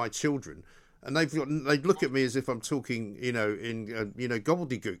to my children, and they look at me as if I'm talking, in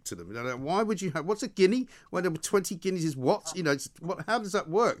gobbledygook to them. Why would you have? What's a guinea? When 20 guineas is what? How does that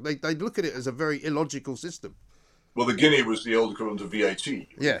work? They look at it as a very illogical system. Well, the guinea was the old equivalent of VAT.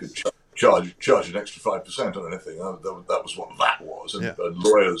 Yes. You could charge an extra 5% on anything. That was what that was. And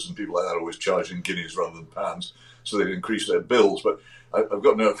lawyers and people like that always charge in guineas rather than pounds, so they'd increase their bills. But I've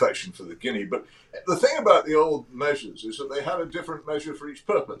got no affection for the guinea. But the thing about the old measures is that they had a different measure for each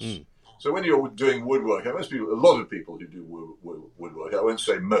purpose. So when you're doing woodwork, a lot of people who do woodwork, I won't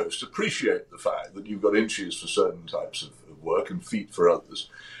say most, appreciate the fact that you've got inches for certain types of work and feet for others.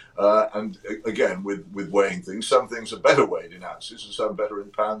 And again, with weighing things, some things are better weighed in ounces, and some better in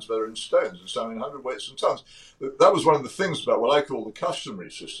pounds, better in stones, and some in hundredweights and tons. That was one of the things about what I call the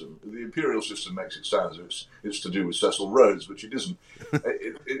customary system. The imperial system makes it sound as if it's to do with Cecil Rhodes, which it isn't.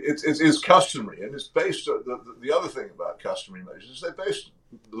 It is customary, and it's based on the other thing about customary measures is they're based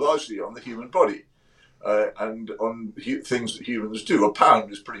largely on the human body. And on things that humans do. A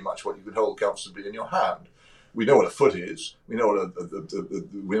pound is pretty much what you can hold comfortably in your hand. We know what a foot is. We know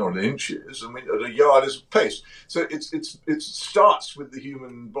what an inch is, and a yard is a pace. So it starts with the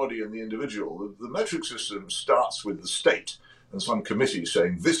human body and the individual. The metric system starts with the state and some committee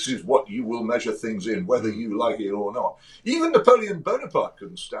saying this is what you will measure things in, whether you like it or not. Even Napoleon Bonaparte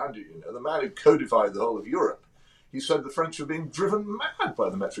couldn't stand it. The man who codified the whole of Europe. He said the French were being driven mad by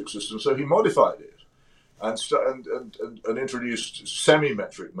the metric system, so he modified it. And introduced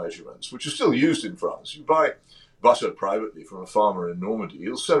semi-metric measurements, which are still used in France. You buy butter privately from a farmer in Normandy,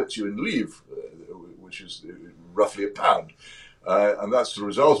 he'll sell it to you in livres, which is roughly £1. And that's the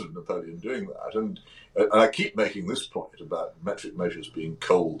result of Napoleon doing that. And I keep making this point about metric measures being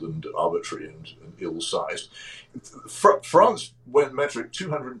cold and arbitrary and ill-sized. France went metric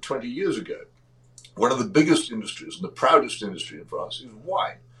 220 years ago. One of the biggest industries and the proudest industry in France is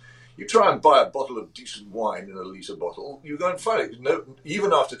wine. You try and buy a bottle of decent wine in a litre bottle, you go and find it. No,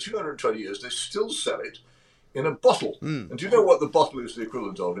 even after 220 years, they still sell it in a bottle. And do you know what the bottle is the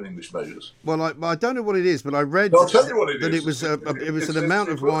equivalent of in English measures? Well, I don't know what it is, but I read I'll tell you what that it was an amount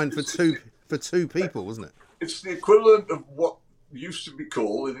of wine for two people, wasn't it? It's the equivalent of what used to be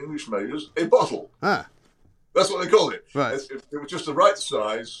called in English measures a bottle. Ah. That's what they called it. Right. It was just the right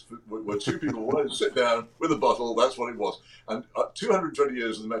size where two people wanted to sit down with a bottle. That's what it was. And 220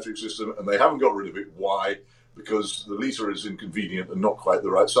 years of the metric system, and they haven't got rid of it. Why? Because the litre is inconvenient and not quite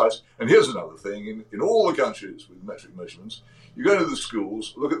the right size. And here's another thing. In all the countries with metric measurements, you go to the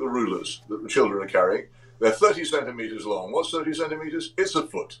schools, look at the rulers that the children are carrying. They're 30 centimetres long. What's 30 centimetres? It's a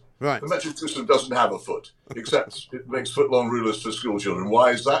foot. Right. The metric system doesn't have a foot, except it makes foot-long rulers for school children. Why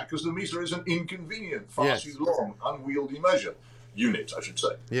is that? Because the metre is an inconvenient, far-too-long, unwieldy measure. Unit, I should say.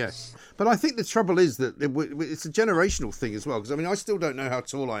 Yes. But I think the trouble is that it's a generational thing as well. Because, I mean, I still don't know how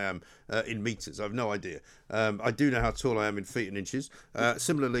tall I am in metres. I have no idea. I do know how tall I am in feet and inches.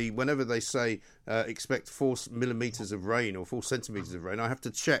 Similarly, whenever they say expect 4 millimetres of rain or 4 centimetres of rain, I have to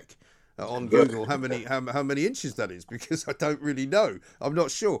check on Google how many inches that is, because I don't really know. I'm not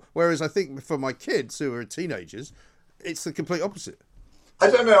sure. Whereas I think for my kids who are teenagers, it's the complete opposite.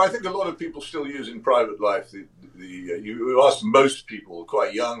 I don't know. I think a lot of people still use in private life you ask most people,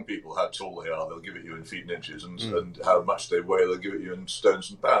 quite young people, how tall they are. They'll give it you in feet and inches, and how much they weigh. They'll give it you in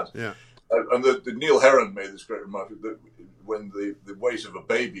stones and pounds. Yeah. And the Neil Heron made this great remark that when the weight of a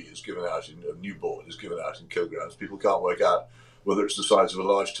baby is given out a newborn is given out in kilograms, people can't work out whether it's the size of a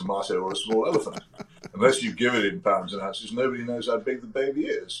large tomato or a small elephant. Unless you give it in pounds and ounces, nobody knows how big the baby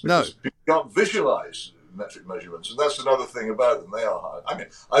is. No. People can't visualise metric measurements, and that's another thing about them. They are hard. I mean,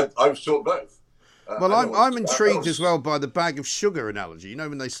 I was taught both. Well, I'm intrigued as well by the bag of sugar analogy. You know,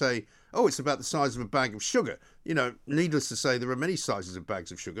 when they say, oh, it's about the size of a bag of sugar. You know, needless to say, there are many sizes of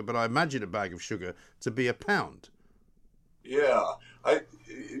bags of sugar, but I imagine a bag of sugar to be a pound. Yeah,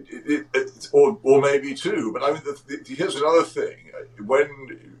 or maybe 2. But I mean, here's another thing.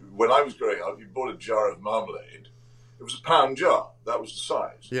 When I was growing up, you bought a jar of marmalade. It was a pound jar. That was the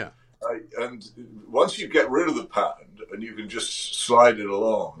size. Yeah. And once you get rid of the pound and you can just slide it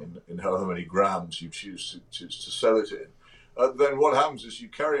along in however many grams you choose to sell it in, then what happens is you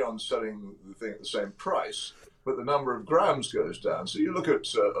carry on selling the thing at the same price, but the number of grams goes down. So you look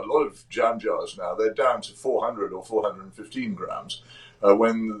at a lot of jam jars now, they're down to 400 or 415 grams,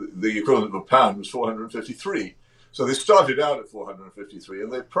 when the equivalent of a pound was 453. So they started out at 453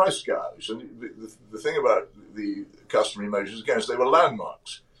 and they price gouged. And the thing about the customary measures, again, is they were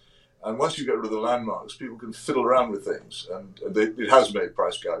landmarks. And once you get rid of the landmarks, people can fiddle around with things, and it has made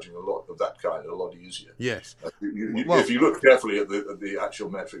price gouging a lot of that kind a lot easier. Yes. If you look carefully at the actual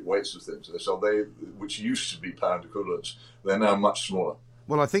metric weights of things, so which used to be pound equivalents, they're now much smaller.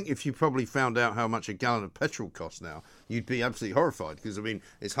 Well, I think if you probably found out how much a gallon of petrol costs now, you'd be absolutely horrified, because I mean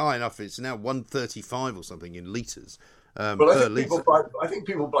it's high enough. It's now 135 or something in litres. Well, I think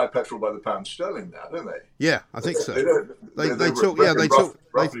people buy petrol by the pound sterling now, don't they? Yeah, I think so. They talk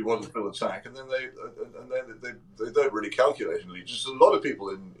roughly what to fill a tank, and then they don't really calculate in litres. A lot of people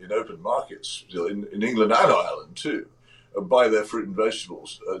in open markets, in England and Ireland too, buy their fruit and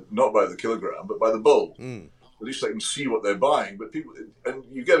vegetables not by the kilogram but by the bowl. At least they can see what they're buying. But and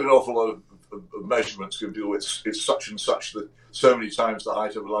you get an awful lot of measurements can do with it's such and such that so many times the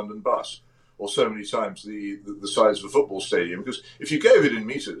height of a London bus, or so many times the size of a football stadium. Because if you gave it in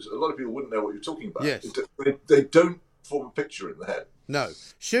metres, a lot of people wouldn't know what you're talking about. Yes. They don't form a picture in the head. No.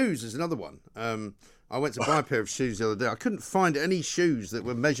 Shoes is another one. I went to buy a pair of shoes the other day. I couldn't find any shoes that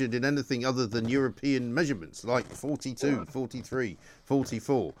were measured in anything other than European measurements, like 42, 43,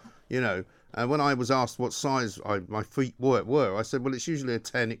 44, you know. And when I was asked what size my feet were, I said, well, it's usually a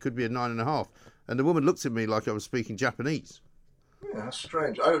 10, it could be a 9.5. And the woman looked at me like I was speaking Japanese. Yeah, that's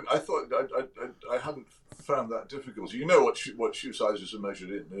strange. I thought I hadn't found that difficult. You know what shoe sizes are measured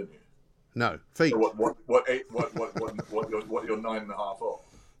in, don't you? No, feet. So what your 9.5 are?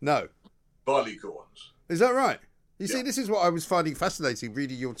 No. Barleycorns. Is that right? You see, this is what I was finding fascinating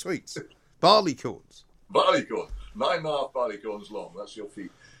reading your tweets. Barleycorns. Barleycorns. 9.5 barleycorns long. That's your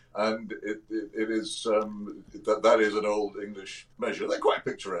feet. And it is that is an old English measure. They're quite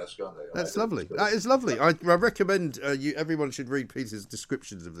picturesque, aren't they? That's lovely. That is lovely. I recommend everyone should read Peter's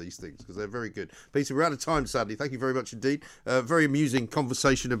descriptions of these things because they're very good. Peter, we're out of time, sadly. Thank you very much indeed. Very amusing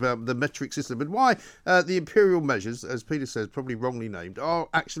conversation about the metric system and why the imperial measures, as Peter says, probably wrongly named, are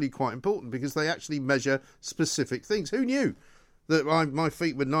actually quite important because they actually measure specific things. Who knew that my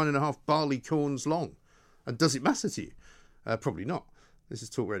feet were 9.5 barley corns long? And does it matter to you? Probably not. This is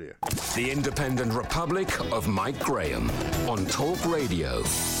Talk Radio. The Independent Republic of Mike Graham on Talk Radio.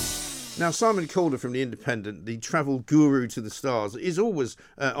 Now, Simon Calder from The Independent, the travel guru to the stars, is always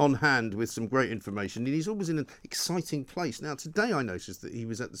on hand with some great information, and he's always in an exciting place. Now, today I noticed that he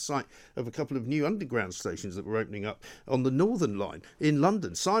was at the site of a couple of new underground stations that were opening up on the Northern Line in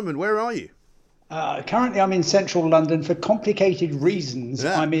London. Simon, where are you? Currently, I'm in central London for complicated reasons.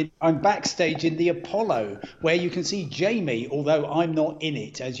 Yeah. I'm backstage in the Apollo, where you can see Jamie, although I'm not in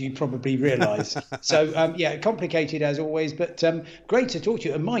it, as you probably realise. So, complicated as always, but great to talk to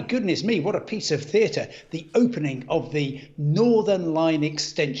you. And my goodness me, what a piece of theatre the opening of the Northern Line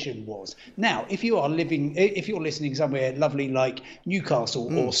extension was. Now, if you're listening somewhere lovely like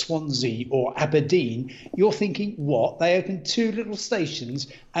Newcastle or Swansea or Aberdeen, you're thinking, what? They opened two little stations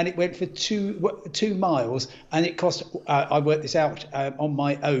and it went for 2 miles, and it cost, I worked this out on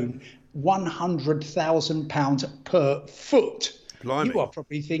my own, £100,000 per foot. Blimey. You are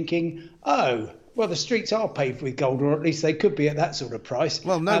probably thinking, oh, well, the streets are paved with gold, or at least they could be at that sort of price.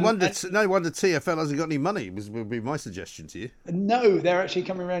 Well, no wonder TfL hasn't got any money, would be my suggestion to you. No, they're actually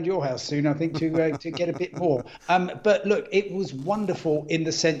coming around your house soon, I think, to get a bit more. But look, it was wonderful in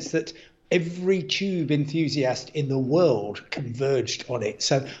the sense that every tube enthusiast in the world converged on it.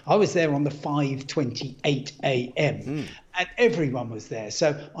 So I was there on the 5:28 a.m. And everyone was there.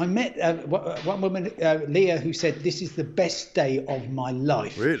 So I met one woman, Leah, who said, this is the best day of my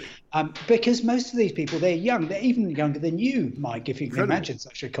life. Really? Because most of these people, they're young. They're even younger than you, Mike, if you can imagine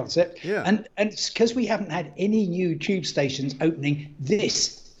such a concept. Yeah. And it's because we haven't had any new tube stations opening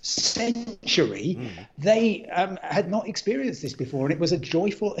this century, they had not experienced this before, and it was a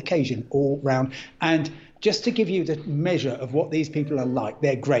joyful occasion all round. And just to give you the measure of what these people are like,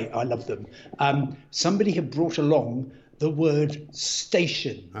 they're great. I love them. Somebody had brought along the word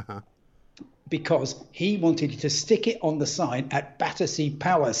station because he wanted to stick it on the sign at Battersea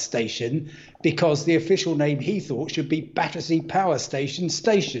Power Station because the official name he thought should be Battersea Power Station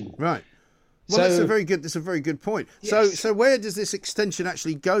Station. Right. Well, that's a very good point. Yes. So where does this extension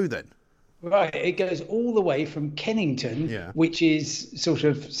actually go then? Right, it goes all the way from Kennington, which is sort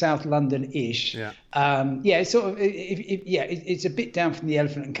of South London-ish. Yeah. It's sort of it's a bit down from the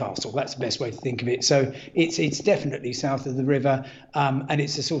Elephant and Castle. That's the best way to think of it. So it's definitely south of the river, and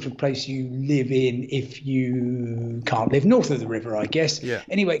it's the sort of place you live in if you can't live north of the river, I guess. Yeah.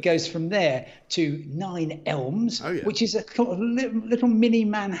 Anyway, it goes from there to Nine Elms, which is a kind of little mini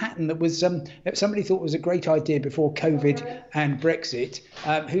Manhattan that was somebody thought was a great idea before COVID and Brexit.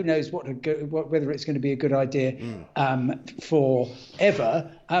 Who knows whether it's going to be a good idea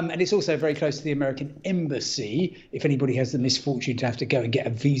forever. And it's also very close to the American Embassy, if anybody has the misfortune to have to go and get a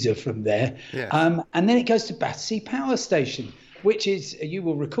visa from there. Yes. And then it goes to Battersea Power Station, which is, you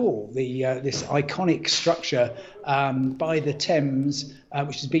will recall, this iconic structure by the Thames,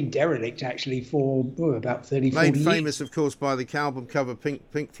 which has been derelict actually for about 40 years. Made famous, of course, by the album cover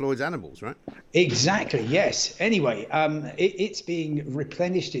Pink Floyd's Animals, right? Exactly, yes. Anyway, it's being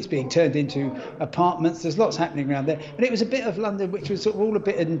replenished. It's being turned into apartments. There's lots happening around there. And it was a bit of London which was sort of all a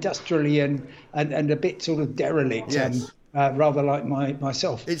bit industrially and a bit sort of derelict. Yes. Rather like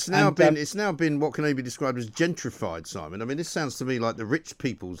myself. It's now been what can only be described as gentrified, Simon. I mean, this sounds to me like the rich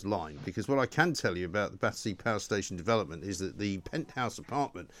people's line, because what I can tell you about the Battersea Power Station development is that the penthouse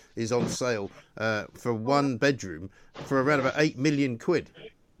apartment is on sale for one bedroom for around about £8 million.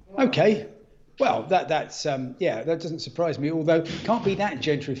 Okay. Well, that doesn't surprise me, although can't be that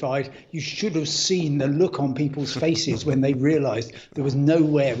gentrified. You should have seen the look on people's faces when they realised there was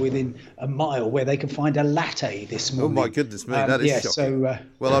nowhere within a mile where they could find a latte this morning. Oh, my goodness me, that is shocking. So,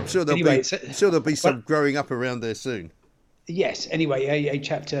 well, I'm sure there'll be some growing up around there soon. Yes. Anyway, a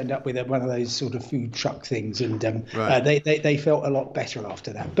chap turned up with one of those sort of food truck things, and they felt a lot better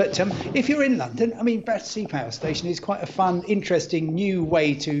after that. But if you're in London, I mean, Battersea Power Station is quite a fun, interesting, new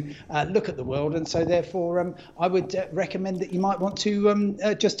way to look at the world, and so therefore, I would recommend that you might want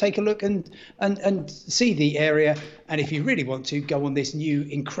to just take a look and see the area. And if you really want to, go on this new,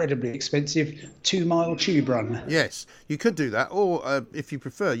 incredibly expensive 2-mile tube run. Yes, you could do that, or if you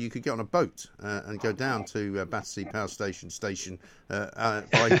prefer, you could get on a boat and go down to Battersea Power Station station by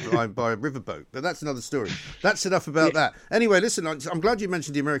a riverboat. But that's another story. That's enough about that. Anyway, listen, I'm glad you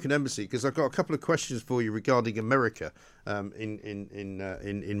mentioned the American Embassy, because I've got a couple of questions for you regarding America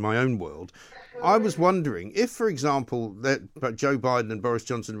in my own world. I was wondering if, for example, that Joe Biden and Boris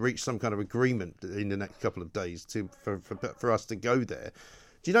Johnson reached some kind of agreement in the next couple of days for us to go there.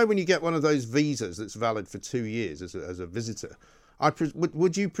 Do you know when you get one of those visas that's valid for 2 years as a visitor,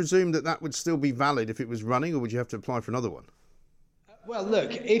 would you presume that would still be valid if it was running, or would you have to apply for another one? Well,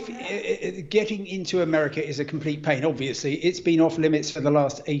 look, if getting into America is a complete pain, obviously, it's been off limits for the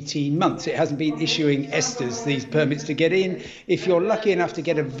last 18 months. It hasn't been issuing ESTAs, these permits to get in. If you're lucky enough to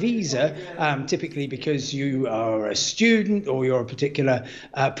get a visa, typically because you are a student or you're a particular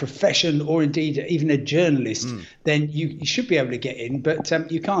profession, or indeed even a journalist, then you should be able to get in. But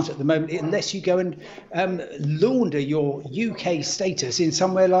you can't at the moment unless you go and launder your UK status in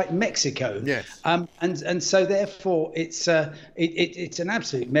somewhere like Mexico. Yes. And so therefore it's an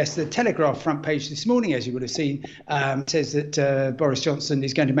absolute mess. The Telegraph front page this morning, as you would have seen, says that Boris Johnson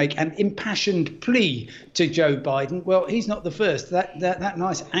is going to make an impassioned plea to Joe Biden. Well, he's not the first. That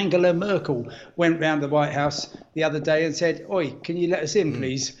nice Angela Merkel went round the White House the other day and said, "Oi, can you let us in,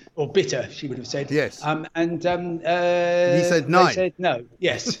 please?" Or bitter, she would have said. Yes. He said no. They said no.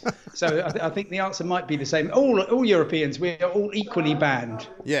 Yes. So I think the answer might be the same. All Europeans, we are all equally banned.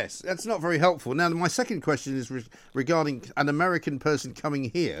 Yes, that's not very helpful. Now, my second question is regarding an American person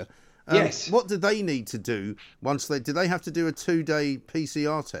coming here. Yes. What do they need to do do they have to do a 2-day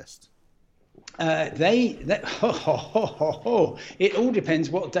PCR test? It all depends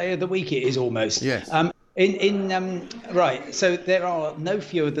what day of the week it is, almost. Yes. Right, so there are no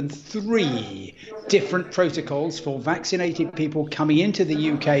fewer than 3 different protocols for vaccinated people coming into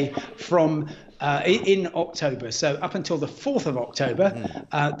the UK from in October. So up until the 4th of October,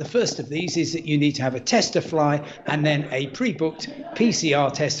 the first of these is that you need to have a test to fly and then a pre-booked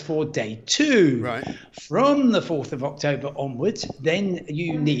PCR test for day 2. Right. From the 4th of October onwards, then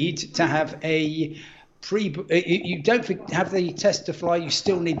you need to have a you don't have the test to fly, you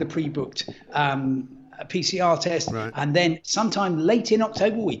still need the pre-booked PCR test, right. And then sometime late in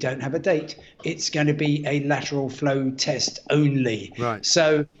October, we don't have a date, it's going to be a lateral flow test only. Right.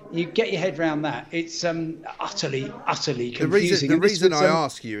 So you get your head around that. It's utterly confusing. The reason I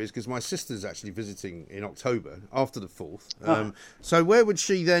ask you is because my sister's actually visiting in October after the 4th. So where would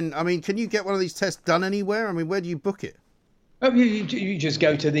she then? I mean, can you get one of these tests done anywhere? I mean, where do you book it? You just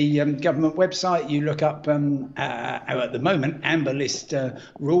go to the government website, you look up, at the moment, Amber List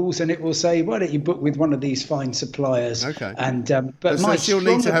rules, and it will say, why don't you book with one of these fine suppliers? Okay. And but so she'll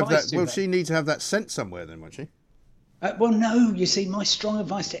need to have that. Will she need to have that sent somewhere then, won't she? Well, no, you see, my strong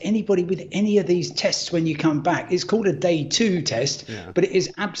advice to anybody with any of these tests when you come back, it's called a day 2 test, but it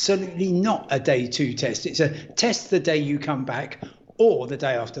is absolutely not a day 2 test. It's a test the day you come back, or the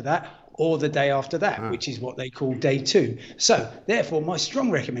day after that, or the day after that, which is what they call day 2. So, therefore, my strong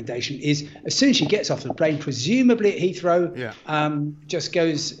recommendation is, as soon as she gets off the plane, presumably at Heathrow, just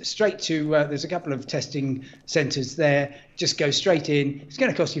goes straight to, there's a couple of testing centres there, just go straight in. It's going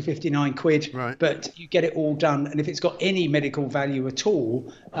to cost you 59 quid, right. But you get it all done. And if it's got any medical value at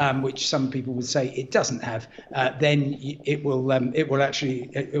all, which some people would say it doesn't have, then it will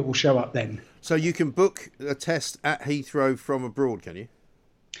show up then. So you can book a test at Heathrow from abroad, can you?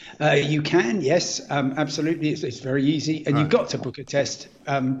 You can, yes, absolutely. It's very easy, and You've got to book a test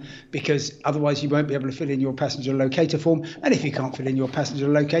because otherwise you won't be able to fill in your passenger locator form. And if you can't fill in your passenger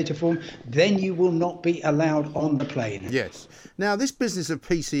locator form, then you will not be allowed on the plane. Yes. Now, this business of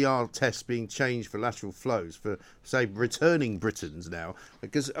PCR tests being changed for lateral flows for, say, returning Britons now,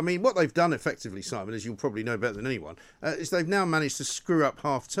 because, I mean, what they've done effectively, Simon, as you'll probably know better than anyone, is they've now managed to screw up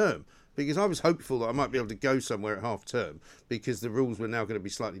half term. Because I was hopeful that I might be able to go somewhere at half term because the rules were now going to be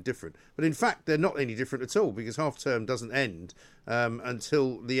slightly different. But in fact, they're not any different at all because half term doesn't end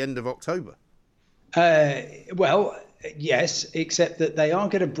until the end of October. Well, yes, except that they are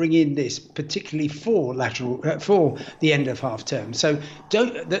going to bring in this particularly for the end of half term. So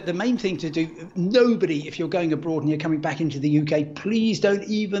the main thing to do, nobody, if you're going abroad and you're coming back into the UK, please don't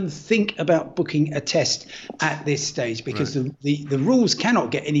even think about booking a test at this stage because the rules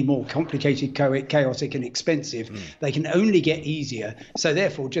cannot get any more complicated, chaotic and expensive. They can only get easier. So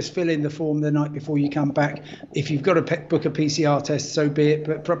therefore, just fill in the form the night before you come back. If you've got to book a PCR test, so be it,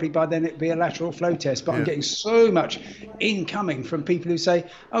 but probably by then it'll be a lateral flow test. But I'm getting so much incoming from people who say,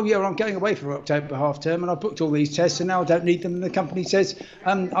 oh yeah, well, I'm going away for October half term and I booked all these tests and now I don't need them, and the company says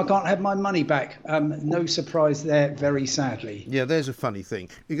I can't have my money back. No surprise there, very sadly. Yeah, there's a funny thing,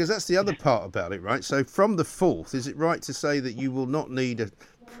 because that's the other part about it, right? So from the 4th, is it right to say that you will not need a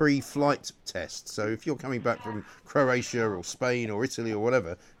pre-flight test. So if you're coming back from Croatia or Spain or Italy or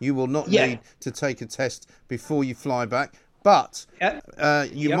whatever, you will not need to take a test before you fly back. But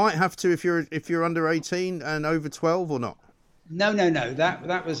you might have to if you're under 18 and over 12 or not. No.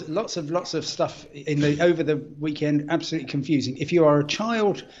 That was lots of stuff over the weekend. Absolutely confusing. If you are a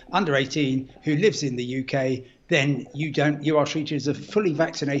child under 18 who lives in the UK, then you are treated as a fully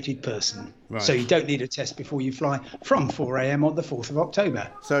vaccinated person. Right. So you don't need a test before you fly from 4 a.m. on the 4th of October.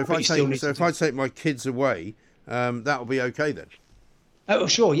 So if I take my kids away, that'll be okay then. Oh,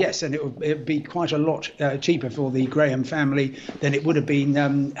 sure, yes, and it would be quite a lot cheaper for the Graham family than it would have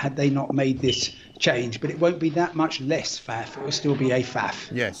been had they not made this change. But it won't be that much less faff. It will still be a faff.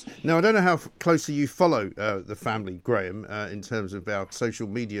 Yes. Now, I don't know how closely you follow the family, Graham, in terms of our social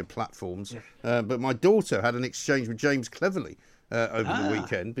media platforms, but my daughter had an exchange with James Cleverly over the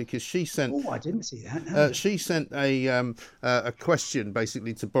weekend, because she sent... Oh, I didn't see that. No. She sent a question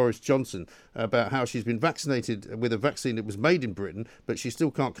basically to Boris Johnson about how she's been vaccinated with a vaccine that was made in Britain, but she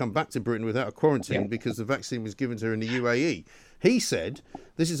still can't come back to Britain without a quarantine because the vaccine was given to her in the UAE. He said,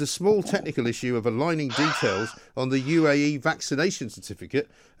 this is a small technical issue of aligning details on the UAE vaccination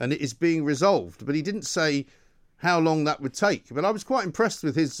certificate, and it is being resolved. But he didn't say how long that would take. But I was quite impressed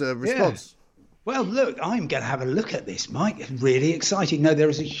with his response. Well, look, I'm going to have a look at this, Mike. It's really exciting. No, there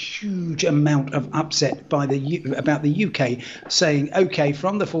is a huge amount of upset about the UK saying, OK,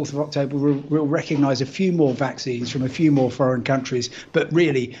 from the 4th of October, we'll recognise a few more vaccines from a few more foreign countries. But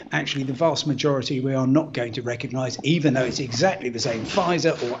really, actually, the vast majority we are not going to recognise, even though it's exactly the same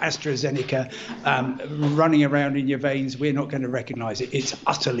Pfizer or AstraZeneca running around in your veins. We're not going to recognise it. It's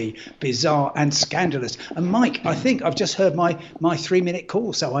utterly bizarre and scandalous. And Mike, I think I've just heard my 3-minute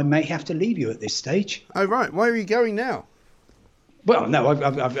call, so I may have to leave you at this stage. Oh, right. Where are you going now? Well, no,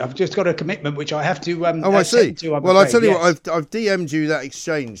 I've just got a commitment which I have to. I see. Well, I'll tell you what, I've DM'd you that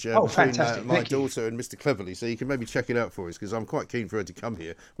exchange between my daughter and Mr. Cleverly, so you can maybe check it out for us, because I'm quite keen for her to come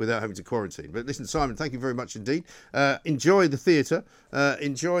here without having to quarantine. But listen, Simon, thank you very much indeed. Enjoy the theatre,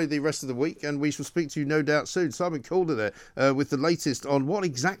 enjoy the rest of the week, and we shall speak to you no doubt soon. Simon Calder there with the latest on what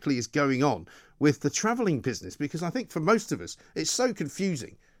exactly is going on with the travelling business, because I think for most of us it's so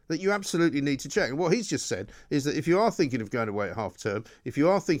confusing that you absolutely need to check. And what he's just said is that if you are thinking of going away at half term, if you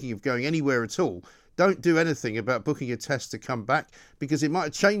are thinking of going anywhere at all, don't do anything about booking a test to come back, because it might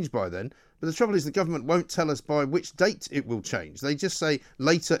have changed by then. But the trouble is the government won't tell us by which date it will change. They just say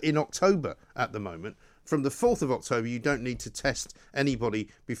later in October at the moment. From the 4th of October, you don't need to test anybody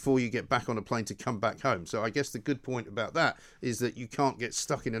before you get back on a plane to come back home. So I guess the good point about that is that you can't get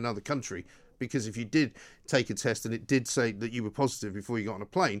stuck in another country, because if you did take a test and it did say that you were positive before you got on a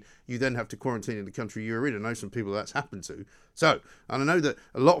plane, you then have to quarantine in the country you were in. I know some people that's happened to. So, and I know that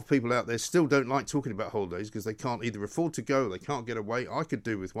a lot of people out there still don't like talking about holidays because they can't either afford to go or they can't get away. I could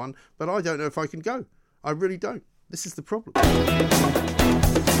do with one, but I don't know if I can go. I really don't. This is the problem.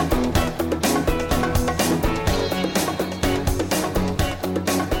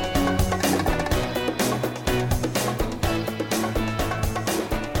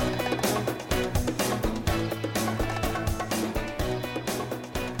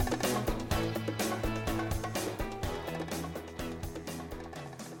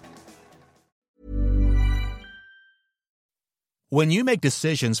 When you make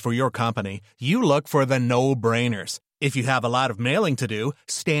decisions for your company, you look for the no-brainers. If you have a lot of mailing to do,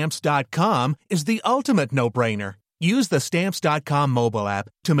 Stamps.com is the ultimate no-brainer. Use the Stamps.com mobile app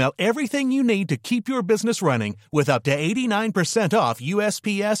to mail everything you need to keep your business running with up to 89% off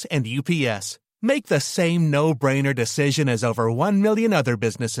USPS and UPS. Make the same no-brainer decision as over 1 million other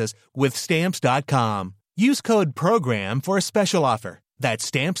businesses with Stamps.com. Use code PROGRAM for a special offer. That's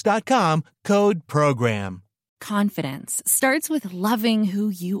Stamps.com, code PROGRAM. Confidence starts with loving who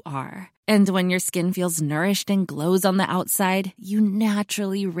you are. And when your skin feels nourished and glows on the outside, you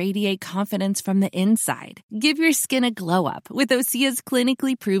naturally radiate confidence from the inside. Give your skin a glow up with Osea's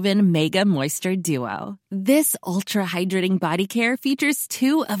clinically proven Mega Moisture Duo. This ultra-hydrating body care features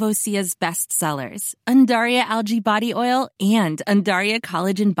 2 of Osea's best sellers, Undaria Algae Body Oil and Undaria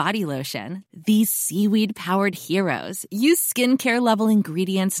Collagen Body Lotion. These seaweed-powered heroes use skincare-level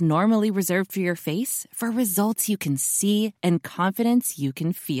ingredients normally reserved for your face for results you can see and confidence you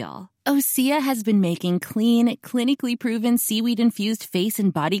can feel. Osea has been making clean, clinically proven seaweed-infused face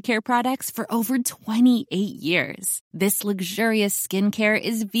and body care products for over 28 years. This luxurious skincare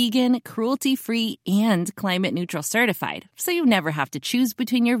is vegan, cruelty-free, and climate-neutral certified, so you never have to choose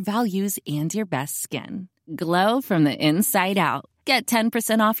between your values and your best skin. Glow from the inside out. Get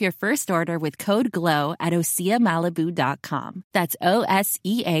 10% off your first order with code GLOW at OseaMalibu.com. That's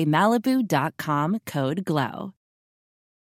OSEA Malibu.com, code GLOW.